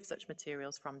remove such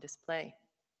materials from display.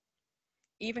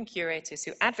 Even curators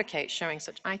who advocate showing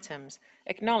such items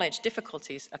acknowledge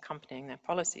difficulties accompanying their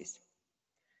policies.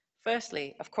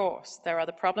 Firstly, of course, there are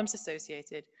the problems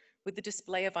associated with the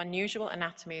display of unusual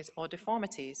anatomies or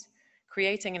deformities,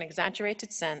 creating an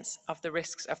exaggerated sense of the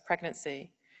risks of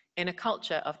pregnancy in a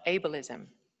culture of ableism,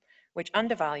 which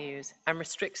undervalues and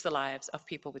restricts the lives of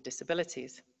people with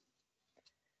disabilities.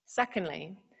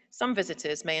 Secondly, some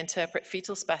visitors may interpret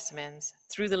fetal specimens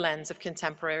through the lens of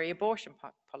contemporary abortion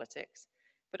politics,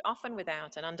 but often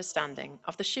without an understanding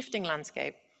of the shifting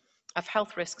landscape of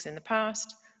health risks in the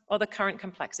past or the current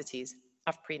complexities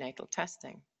of prenatal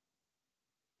testing.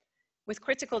 With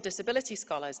critical disability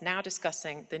scholars now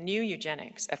discussing the new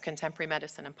eugenics of contemporary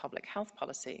medicine and public health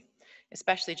policy,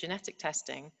 especially genetic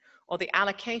testing, or the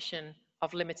allocation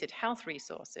of limited health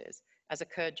resources, as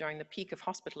occurred during the peak of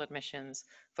hospital admissions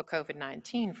for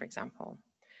COVID-19, for example,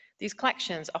 these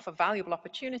collections offer valuable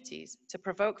opportunities to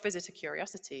provoke visitor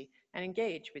curiosity and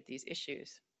engage with these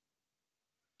issues.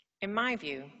 In my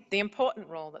view, the important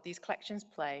role that these collections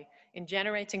play in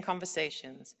generating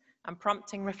conversations and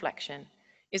prompting reflection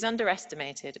is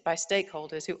underestimated by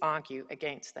stakeholders who argue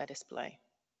against their display.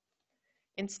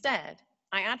 Instead,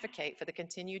 I advocate for the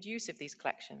continued use of these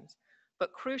collections,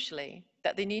 but crucially,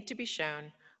 that they need to be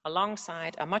shown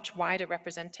alongside a much wider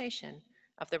representation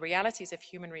of the realities of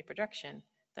human reproduction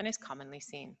than is commonly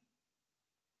seen.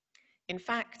 In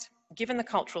fact, given the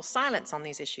cultural silence on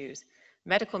these issues,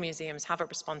 medical museums have a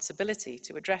responsibility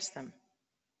to address them.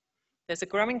 There's a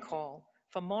growing call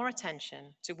for more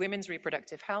attention to women's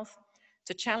reproductive health,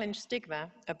 to challenge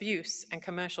stigma, abuse, and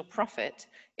commercial profit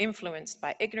influenced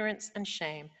by ignorance and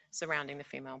shame surrounding the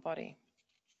female body.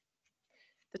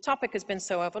 The topic has been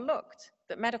so overlooked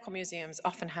that medical museums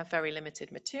often have very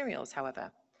limited materials,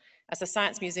 however. As the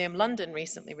Science Museum London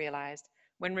recently realized,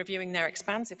 when reviewing their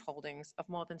expansive holdings of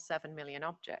more than 7 million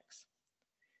objects.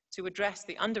 To address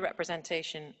the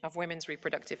underrepresentation of women's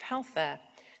reproductive health there,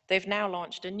 they've now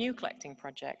launched a new collecting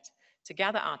project to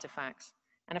gather artifacts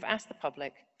and have asked the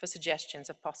public for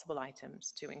suggestions of possible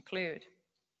items to include.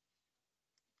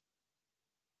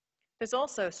 There's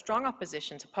also strong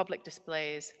opposition to public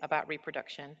displays about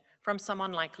reproduction from some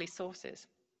unlikely sources.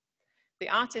 The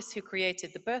artists who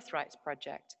created the Birthrights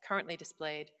Project, currently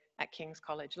displayed at King's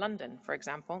College London, for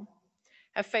example,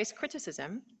 have faced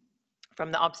criticism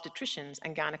from the obstetricians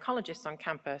and gynecologists on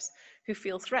campus who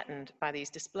feel threatened by these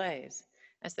displays,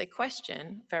 as they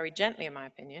question, very gently in my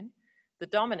opinion, the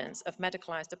dominance of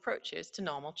medicalized approaches to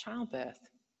normal childbirth.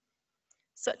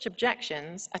 Such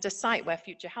objections at a site where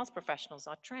future health professionals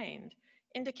are trained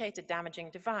indicate a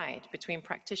damaging divide between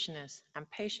practitioners and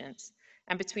patients,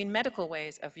 and between medical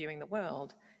ways of viewing the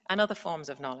world and other forms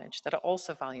of knowledge that are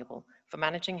also valuable for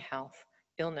managing health,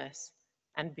 illness,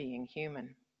 and being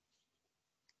human.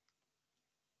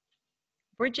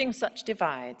 Bridging such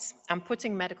divides and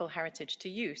putting medical heritage to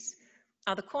use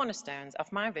are the cornerstones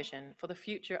of my vision for the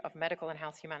future of medical and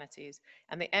health humanities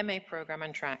and the MA program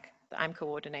and track that I'm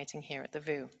coordinating here at the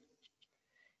VU.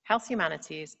 Health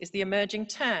humanities is the emerging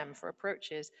term for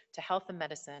approaches to health and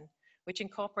medicine which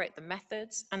incorporate the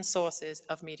methods and sources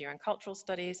of media and cultural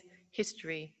studies,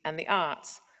 history, and the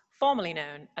arts, formerly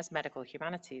known as medical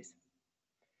humanities.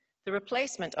 The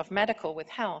replacement of medical with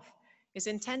health is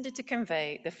intended to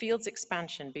convey the field's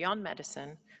expansion beyond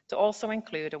medicine to also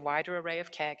include a wider array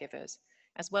of caregivers,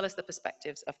 as well as the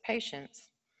perspectives of patients,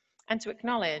 and to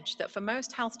acknowledge that for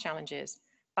most health challenges,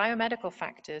 biomedical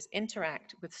factors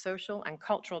interact with social and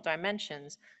cultural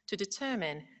dimensions to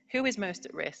determine who is most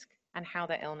at risk and how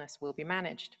their illness will be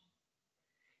managed.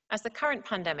 As the current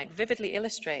pandemic vividly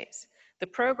illustrates, the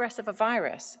progress of a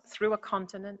virus through a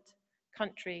continent,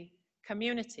 country,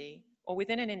 community, or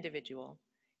within an individual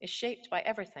is shaped by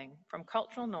everything from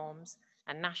cultural norms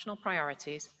and national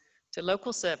priorities to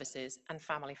local services and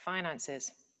family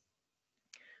finances.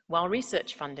 While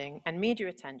research funding and media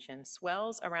attention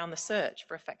swells around the search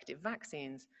for effective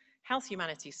vaccines, health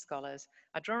humanities scholars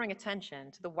are drawing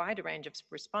attention to the wider range of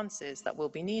responses that will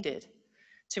be needed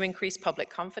to increase public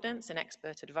confidence in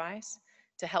expert advice,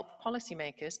 to help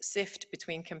policymakers sift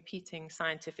between competing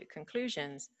scientific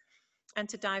conclusions, and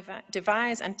to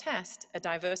devise and test a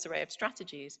diverse array of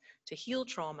strategies to heal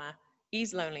trauma,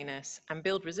 ease loneliness, and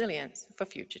build resilience for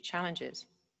future challenges.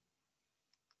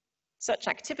 Such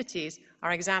activities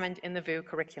are examined in the VU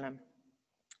curriculum,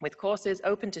 with courses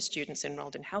open to students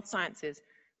enrolled in health sciences,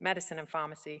 medicine and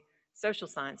pharmacy, social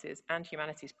sciences, and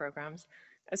humanities programs,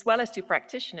 as well as to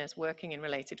practitioners working in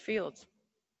related fields.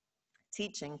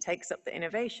 Teaching takes up the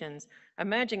innovations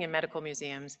emerging in medical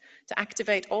museums to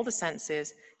activate all the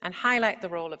senses and highlight the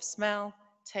role of smell,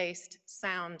 taste,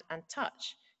 sound, and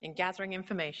touch in gathering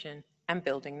information and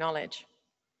building knowledge.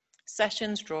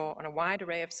 Sessions draw on a wide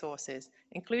array of sources,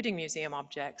 including museum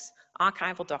objects,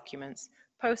 archival documents,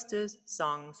 posters,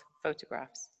 songs,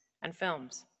 photographs, and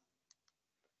films.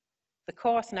 The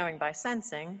course Knowing by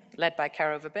Sensing, led by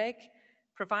Caro Verbeek,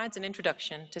 provides an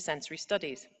introduction to sensory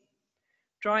studies.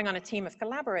 Drawing on a team of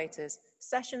collaborators,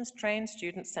 sessions train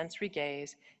students' sensory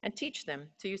gaze and teach them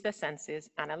to use their senses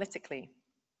analytically.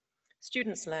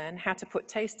 Students learn how to put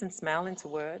taste and smell into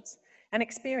words and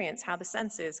experience how the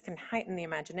senses can heighten the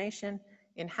imagination,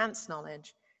 enhance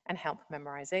knowledge, and help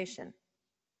memorization.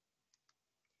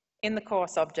 In the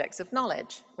course Objects of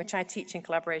Knowledge, which I teach in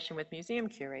collaboration with museum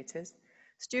curators,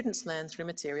 students learn through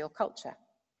material culture.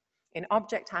 In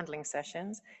object handling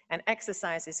sessions and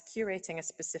exercises curating a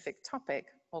specific topic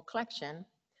or collection,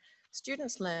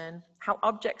 students learn how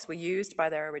objects were used by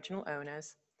their original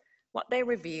owners, what they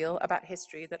reveal about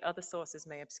history that other sources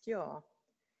may obscure,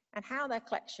 and how their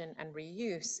collection and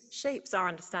reuse shapes our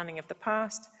understanding of the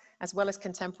past, as well as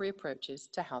contemporary approaches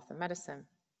to health and medicine.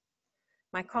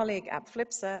 My colleague Ab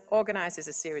Flipser organizes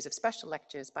a series of special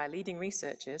lectures by leading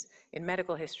researchers in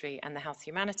medical history and the health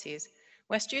humanities,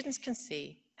 where students can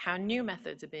see how new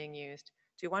methods are being used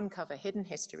to uncover hidden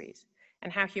histories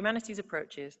and how humanities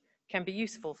approaches can be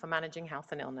useful for managing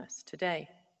health and illness today.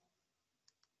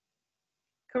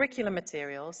 Curriculum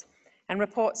materials and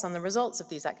reports on the results of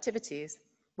these activities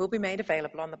will be made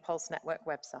available on the Pulse Network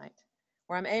website,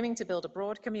 where I'm aiming to build a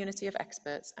broad community of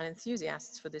experts and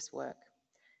enthusiasts for this work.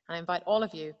 And I invite all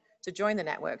of you to join the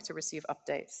network to receive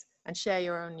updates and share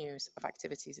your own news of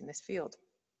activities in this field.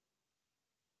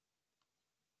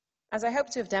 As I hope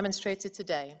to have demonstrated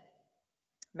today,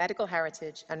 medical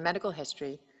heritage and medical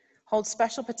history hold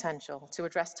special potential to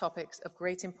address topics of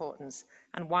great importance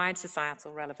and wide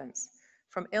societal relevance,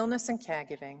 from illness and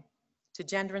caregiving to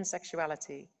gender and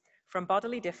sexuality, from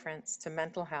bodily difference to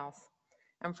mental health,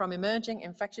 and from emerging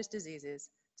infectious diseases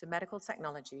to medical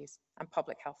technologies and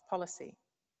public health policy.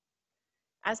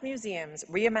 As museums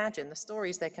reimagine the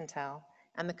stories they can tell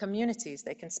and the communities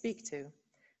they can speak to,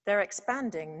 they're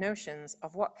expanding notions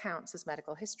of what counts as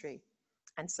medical history,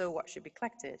 and so what should be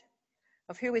collected,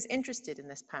 of who is interested in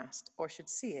this past or should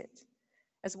see it,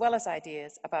 as well as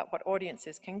ideas about what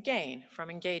audiences can gain from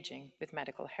engaging with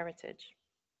medical heritage.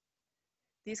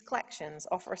 These collections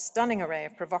offer a stunning array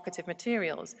of provocative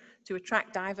materials to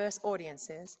attract diverse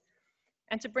audiences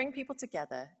and to bring people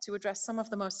together to address some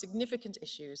of the most significant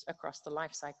issues across the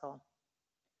life cycle.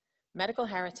 Medical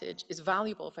heritage is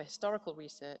valuable for historical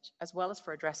research as well as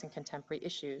for addressing contemporary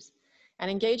issues, and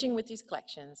engaging with these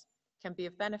collections can be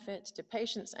of benefit to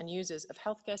patients and users of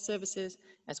healthcare services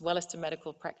as well as to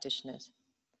medical practitioners,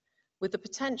 with the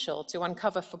potential to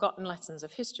uncover forgotten lessons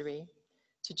of history,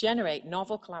 to generate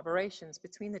novel collaborations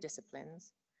between the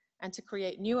disciplines, and to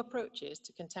create new approaches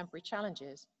to contemporary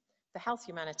challenges. The health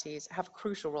humanities have a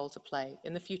crucial role to play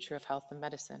in the future of health and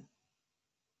medicine.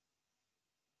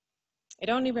 It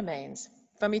only remains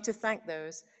for me to thank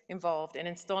those involved in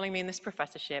installing me in this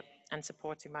professorship and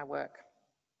supporting my work.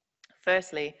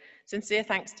 Firstly, sincere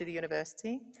thanks to the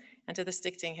university and to the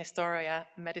Stichting Historia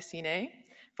Medicinae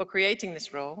for creating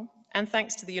this role, and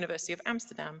thanks to the University of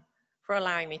Amsterdam for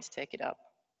allowing me to take it up.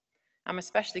 I'm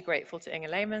especially grateful to Inge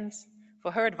Leemans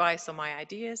for her advice on my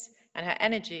ideas and her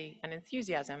energy and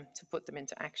enthusiasm to put them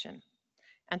into action,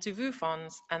 and to VU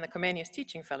Fonds and the Comenius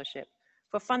Teaching Fellowship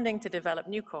for funding to develop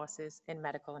new courses in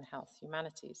medical and health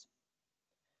humanities.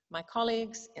 My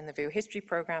colleagues in the VU History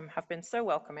program have been so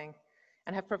welcoming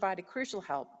and have provided crucial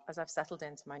help as I've settled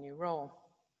into my new role.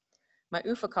 My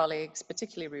UFA colleagues,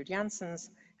 particularly Ruud Janssens,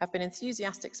 have been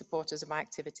enthusiastic supporters of my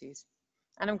activities,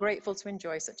 and I'm grateful to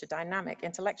enjoy such a dynamic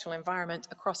intellectual environment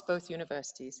across both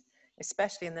universities,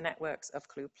 especially in the networks of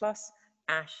CLU+,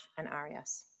 ASH, and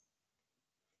ARIAS.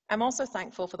 I'm also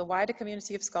thankful for the wider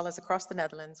community of scholars across the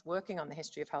Netherlands working on the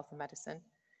history of health and medicine,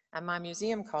 and my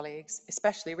museum colleagues,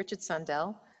 especially Richard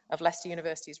Sandell of Leicester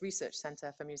University's Research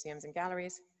Centre for Museums and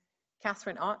Galleries,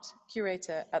 Catherine Ott,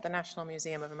 curator at the National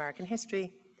Museum of American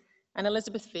History, and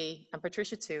Elizabeth Fee and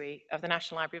Patricia Toohey of the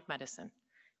National Library of Medicine,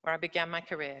 where I began my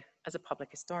career as a public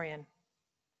historian.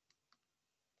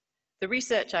 The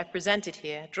research I've presented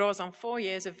here draws on 4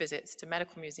 years of visits to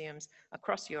medical museums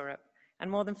across Europe and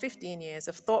more than 15 years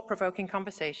of thought-provoking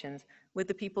conversations with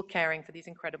the people caring for these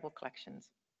incredible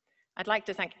collections. I'd like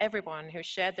to thank everyone who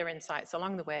shared their insights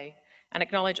along the way and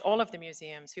acknowledge all of the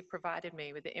museums who've provided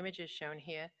me with the images shown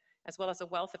here, as well as a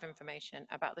wealth of information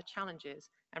about the challenges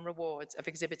and rewards of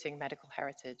exhibiting medical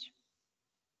heritage.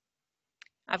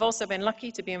 I've also been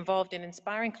lucky to be involved in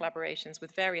inspiring collaborations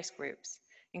with various groups,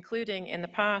 including in the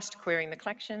past Queering the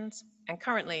Collections and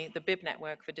currently the BIB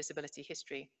Network for Disability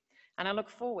History. And I look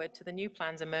forward to the new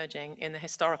plans emerging in the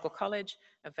Historical College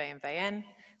of VN,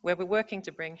 where we're working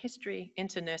to bring history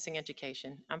into nursing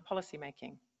education and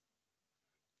policymaking.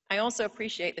 I also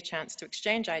appreciate the chance to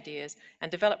exchange ideas and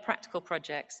develop practical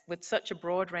projects with such a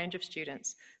broad range of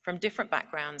students from different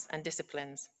backgrounds and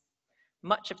disciplines.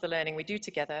 Much of the learning we do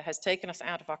together has taken us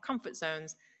out of our comfort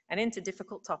zones and into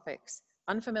difficult topics,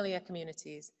 unfamiliar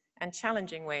communities, and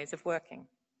challenging ways of working.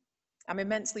 I'm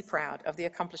immensely proud of the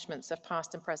accomplishments of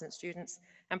past and present students,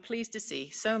 and pleased to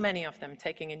see so many of them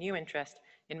taking a new interest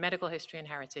in medical history and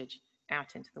heritage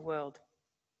out into the world.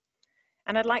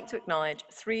 And I'd like to acknowledge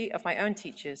 3 of my own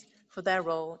teachers for their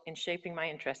role in shaping my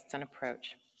interests and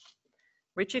approach.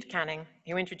 Richard Canning,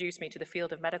 who introduced me to the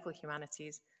field of medical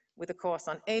humanities with a course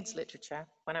on AIDS literature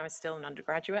when I was still an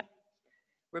undergraduate.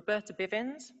 Roberta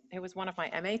Bivens, who was one of my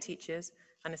MA teachers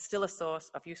and is still a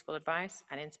source of useful advice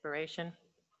and inspiration.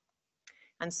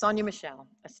 And Sonia Michel,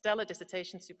 a stellar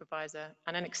dissertation supervisor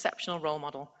and an exceptional role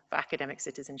model for academic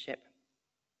citizenship.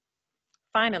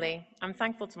 Finally, I'm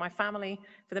thankful to my family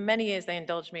for the many years they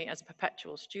indulged me as a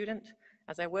perpetual student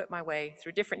as I worked my way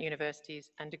through different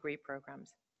universities and degree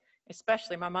programs,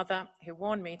 especially my mother, who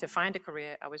warned me to find a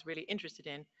career I was really interested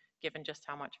in, given just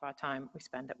how much of our time we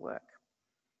spend at work.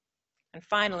 And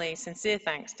finally, sincere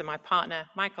thanks to my partner,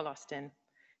 Michael Austin,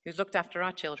 who's looked after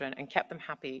our children and kept them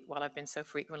happy while I've been so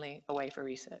frequently away for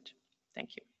research.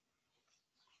 Thank you.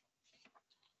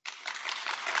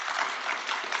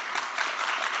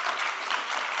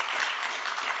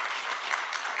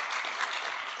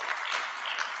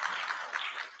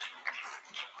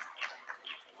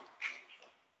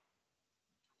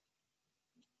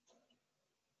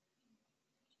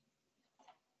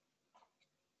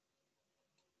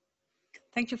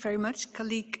 Thank you very much,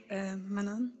 colleague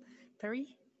Manon Perry.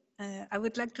 I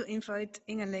would like to invite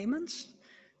Inge Leemans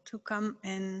to come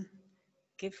and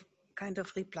give kind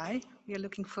of reply. We are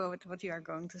looking forward to what you are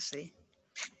going to say.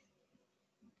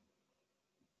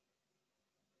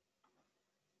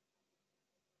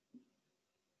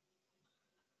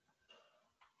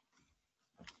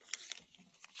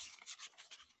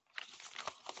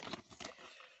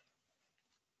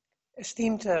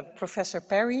 Esteemed Professor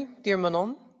Perry, dear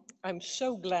Manon, I'm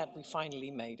so glad we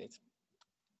finally made it.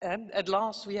 And at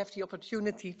last we have the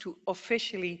opportunity to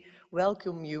officially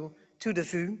welcome you to the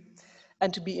VU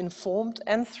and to be informed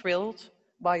and thrilled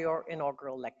by your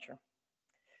inaugural lecture.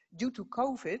 Due to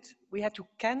COVID, we had to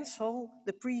cancel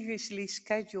the previously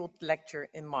scheduled lecture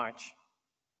in March.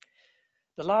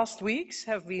 The last weeks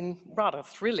have been rather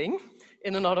thrilling,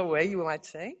 in another way, you might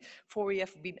say, for we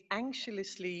have been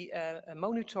anxiously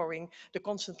monitoring the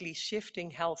constantly shifting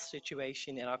health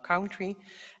situation in our country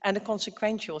and the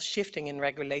consequential shifting in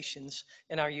regulations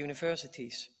in our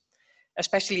universities.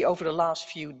 Especially over the last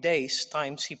few days,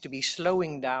 time seemed to be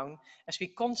slowing down as we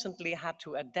constantly had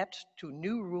to adapt to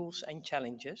new rules and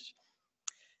challenges.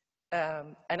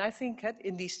 And I think that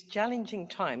in these challenging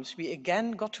times, we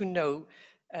again got to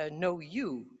know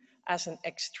you as an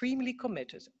extremely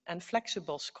committed and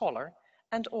flexible scholar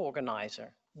and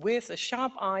organizer with a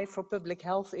sharp eye for public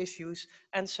health issues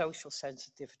and social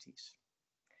sensitivities.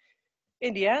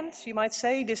 In the end, you might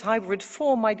say this hybrid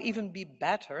form might even be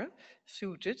better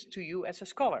suited to you as a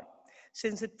scholar,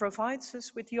 since it provides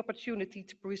us with the opportunity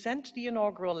to present the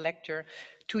inaugural lecture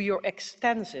to your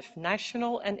extensive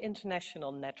national and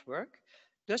international network,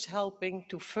 thus helping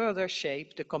to further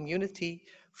shape the community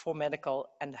for medical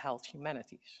and health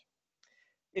humanities.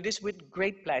 It is with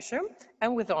great pleasure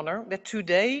and with honor that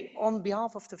today, on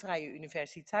behalf of the Vrije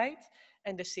Universiteit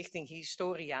and the Stichting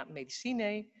Historia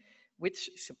Medicinae, which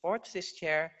supports this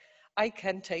chair, I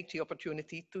can take the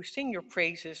opportunity to sing your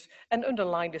praises and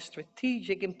underline the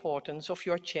strategic importance of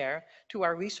your chair to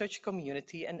our research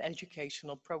community and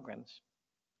educational programs.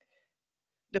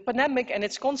 The pandemic and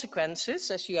its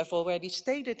consequences, as you have already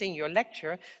stated in your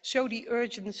lecture, show the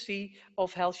urgency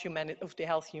of the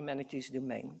health humanities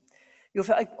domain. You've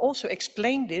also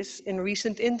explained this in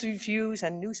recent interviews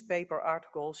and newspaper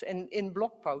articles and in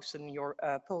blog posts in your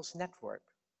Pulse network.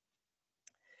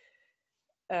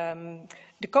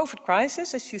 The COVID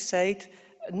crisis, as you said,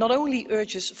 not only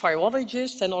urges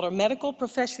virologists and other medical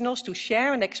professionals to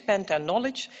share and expand their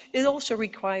knowledge, it also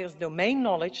requires domain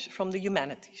knowledge from the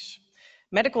humanities.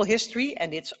 Medical history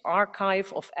and its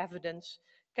archive of evidence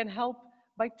can help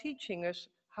by teaching us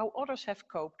how others have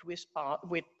coped with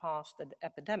past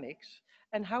epidemics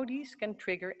and how these can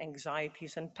trigger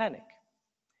anxieties and panic.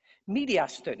 Media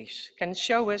studies can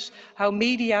show us how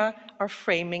media are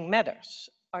framing matters.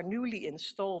 Our newly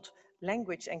installed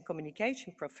language and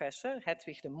communication professor,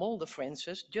 Hedwig de Molde, for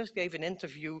instance, just gave an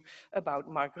interview about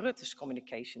Mark Rutte's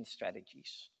communication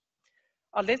strategies.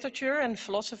 Our literature and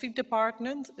philosophy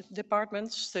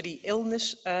departments study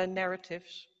illness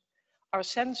narratives. Our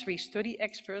sensory study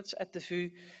experts at the VU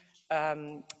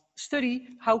study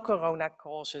how corona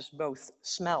causes both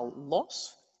smell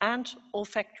loss and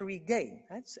olfactory gain.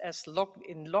 As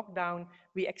in lockdown,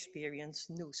 we experience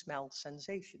new smell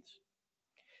sensations.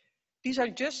 These are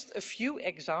just a few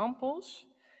examples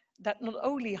that not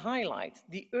only highlight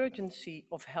the urgency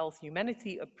of health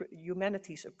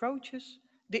humanities approaches,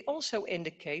 they also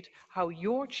indicate how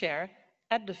your chair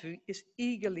at the VU is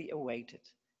eagerly awaited,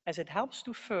 as it helps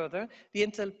to further the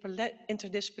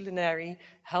interdisciplinary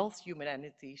health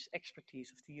humanities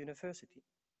expertise of the university.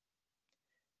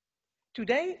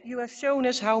 Today, you have shown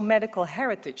us how medical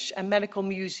heritage and medical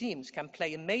museums can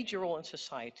play a major role in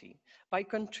society by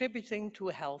contributing to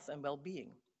health and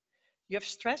well-being. You have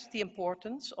stressed the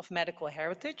importance of medical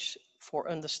heritage for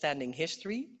understanding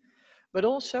history, but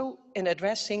also in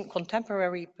addressing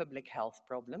contemporary public health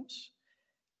problems,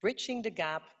 bridging the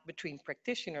gap between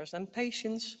practitioners and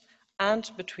patients,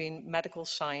 and between medical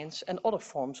science and other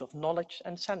forms of knowledge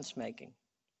and sense-making.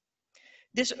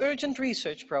 This urgent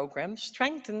research program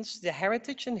strengthens the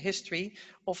heritage and history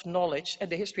of knowledge and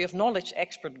the history of knowledge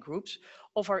expert groups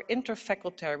of our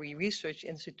interfacultary research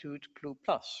institute, CLU+.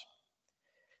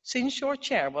 Since your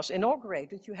chair was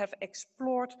inaugurated, you have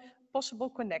explored possible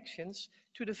connections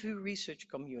to the VU research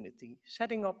community,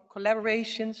 setting up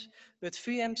collaborations with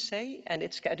VUMC and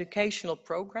its educational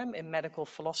program in medical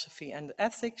philosophy and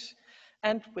ethics,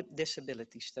 and with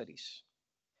disability studies.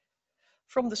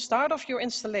 From the start of your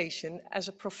installation as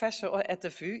a professor at the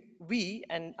VU, we,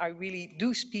 and I really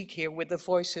do speak here with the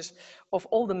voices of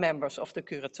all the members of the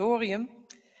curatorium,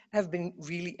 have been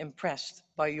really impressed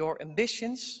by your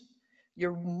ambitions,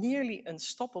 your nearly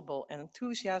unstoppable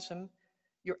enthusiasm,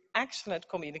 your excellent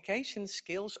communication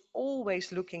skills,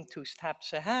 always looking 2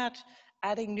 steps ahead,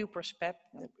 adding new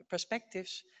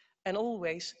perspectives, and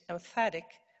always emphatic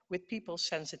with people's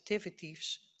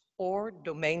sensitivities or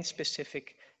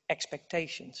domain-specific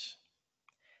expectations.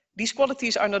 These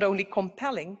qualities are not only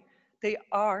compelling, they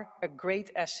are a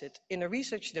great asset in a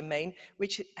research domain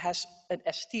which has an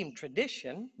esteemed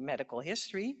tradition, medical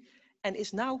history, and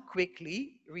is now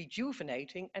quickly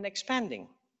rejuvenating and expanding.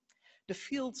 The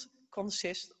field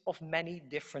consists of many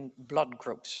different blood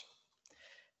groups.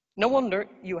 No wonder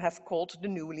you have called the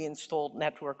newly installed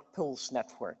network Pulse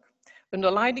Network,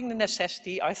 underlining the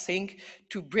necessity, I think,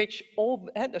 to bring all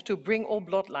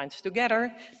bloodlines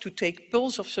together, to take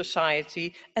pulse of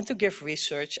society, and to give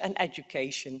research and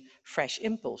education fresh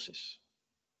impulses.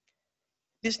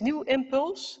 This new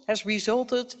impulse has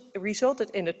resulted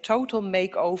in a total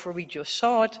makeover, we just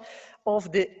saw it,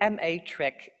 of the MA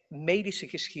track Medische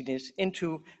Geschiedenis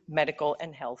into Medical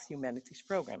and Health Humanities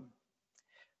program.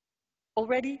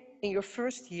 Already in the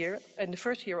first year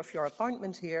of your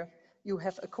appointment here, you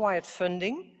have acquired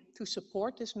funding to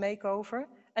support this makeover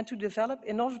and to develop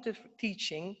innovative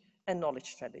teaching and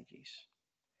knowledge strategies.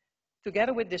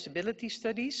 Together with disability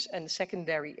studies and the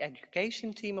secondary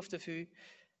education team of the VU,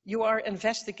 you are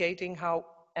investigating how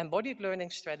embodied learning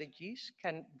strategies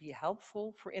can be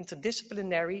helpful for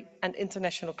interdisciplinary and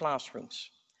international classrooms.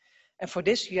 And for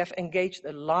this, you have engaged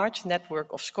a large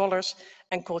network of scholars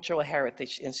and cultural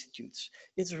heritage institutes.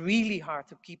 It's really hard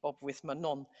to keep up with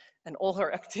Manon and all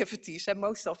her activities. And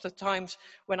most of the times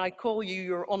when I call you,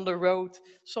 you're on the road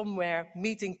somewhere,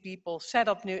 meeting people,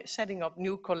 setting up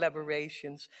new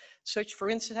collaborations, such, for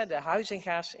instance, at the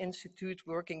Hagens Institute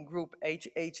Working Group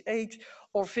HHH,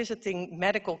 or visiting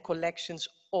medical collections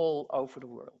all over the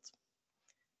world.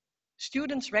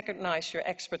 Students recognize your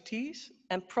expertise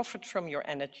and profit from your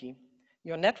energy,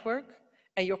 your network,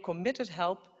 and your committed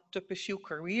help to pursue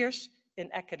careers in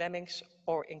academics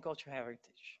or in cultural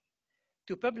heritage,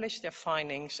 to publish their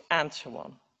findings, and so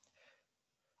on.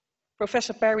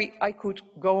 Professor Perry, I could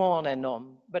go on and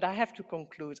on, but I have to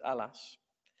conclude, alas.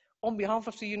 On behalf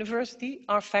of the university,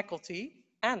 our faculty,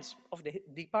 and of the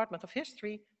Department of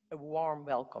History, a warm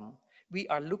welcome. We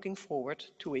are looking forward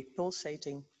to a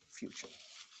pulsating future.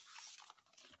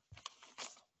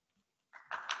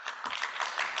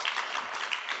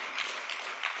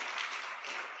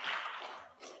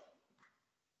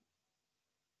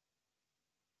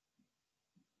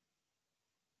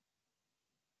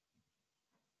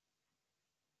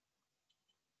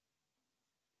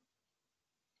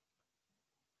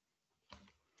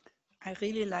 I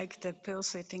really like the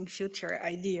pulsating future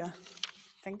idea.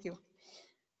 Thank you.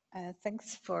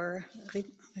 Thanks for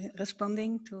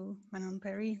responding to Manon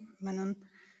Perry. Manon,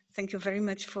 thank you very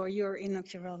much for your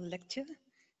inaugural lecture.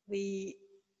 We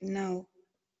now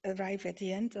arrive at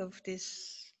the end of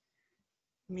this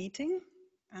meeting,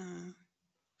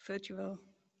 virtual,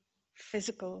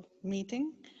 physical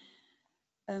meeting.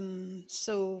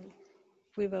 So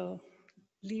we will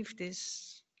leave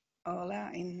this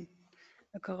aula in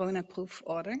a corona-proof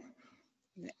order,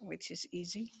 which is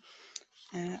easy,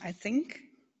 I think.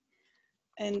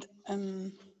 And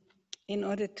in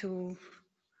order to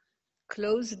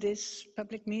close this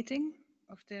public meeting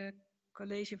of the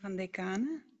College van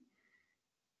Decanen,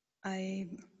 I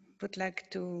would like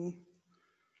to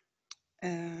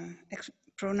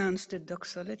pronounce the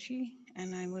doxology,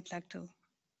 and I would like to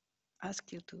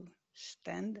ask you to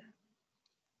stand.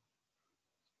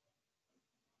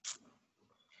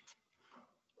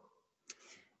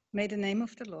 May the name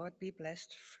of the Lord be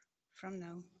blessed from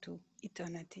now to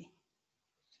eternity.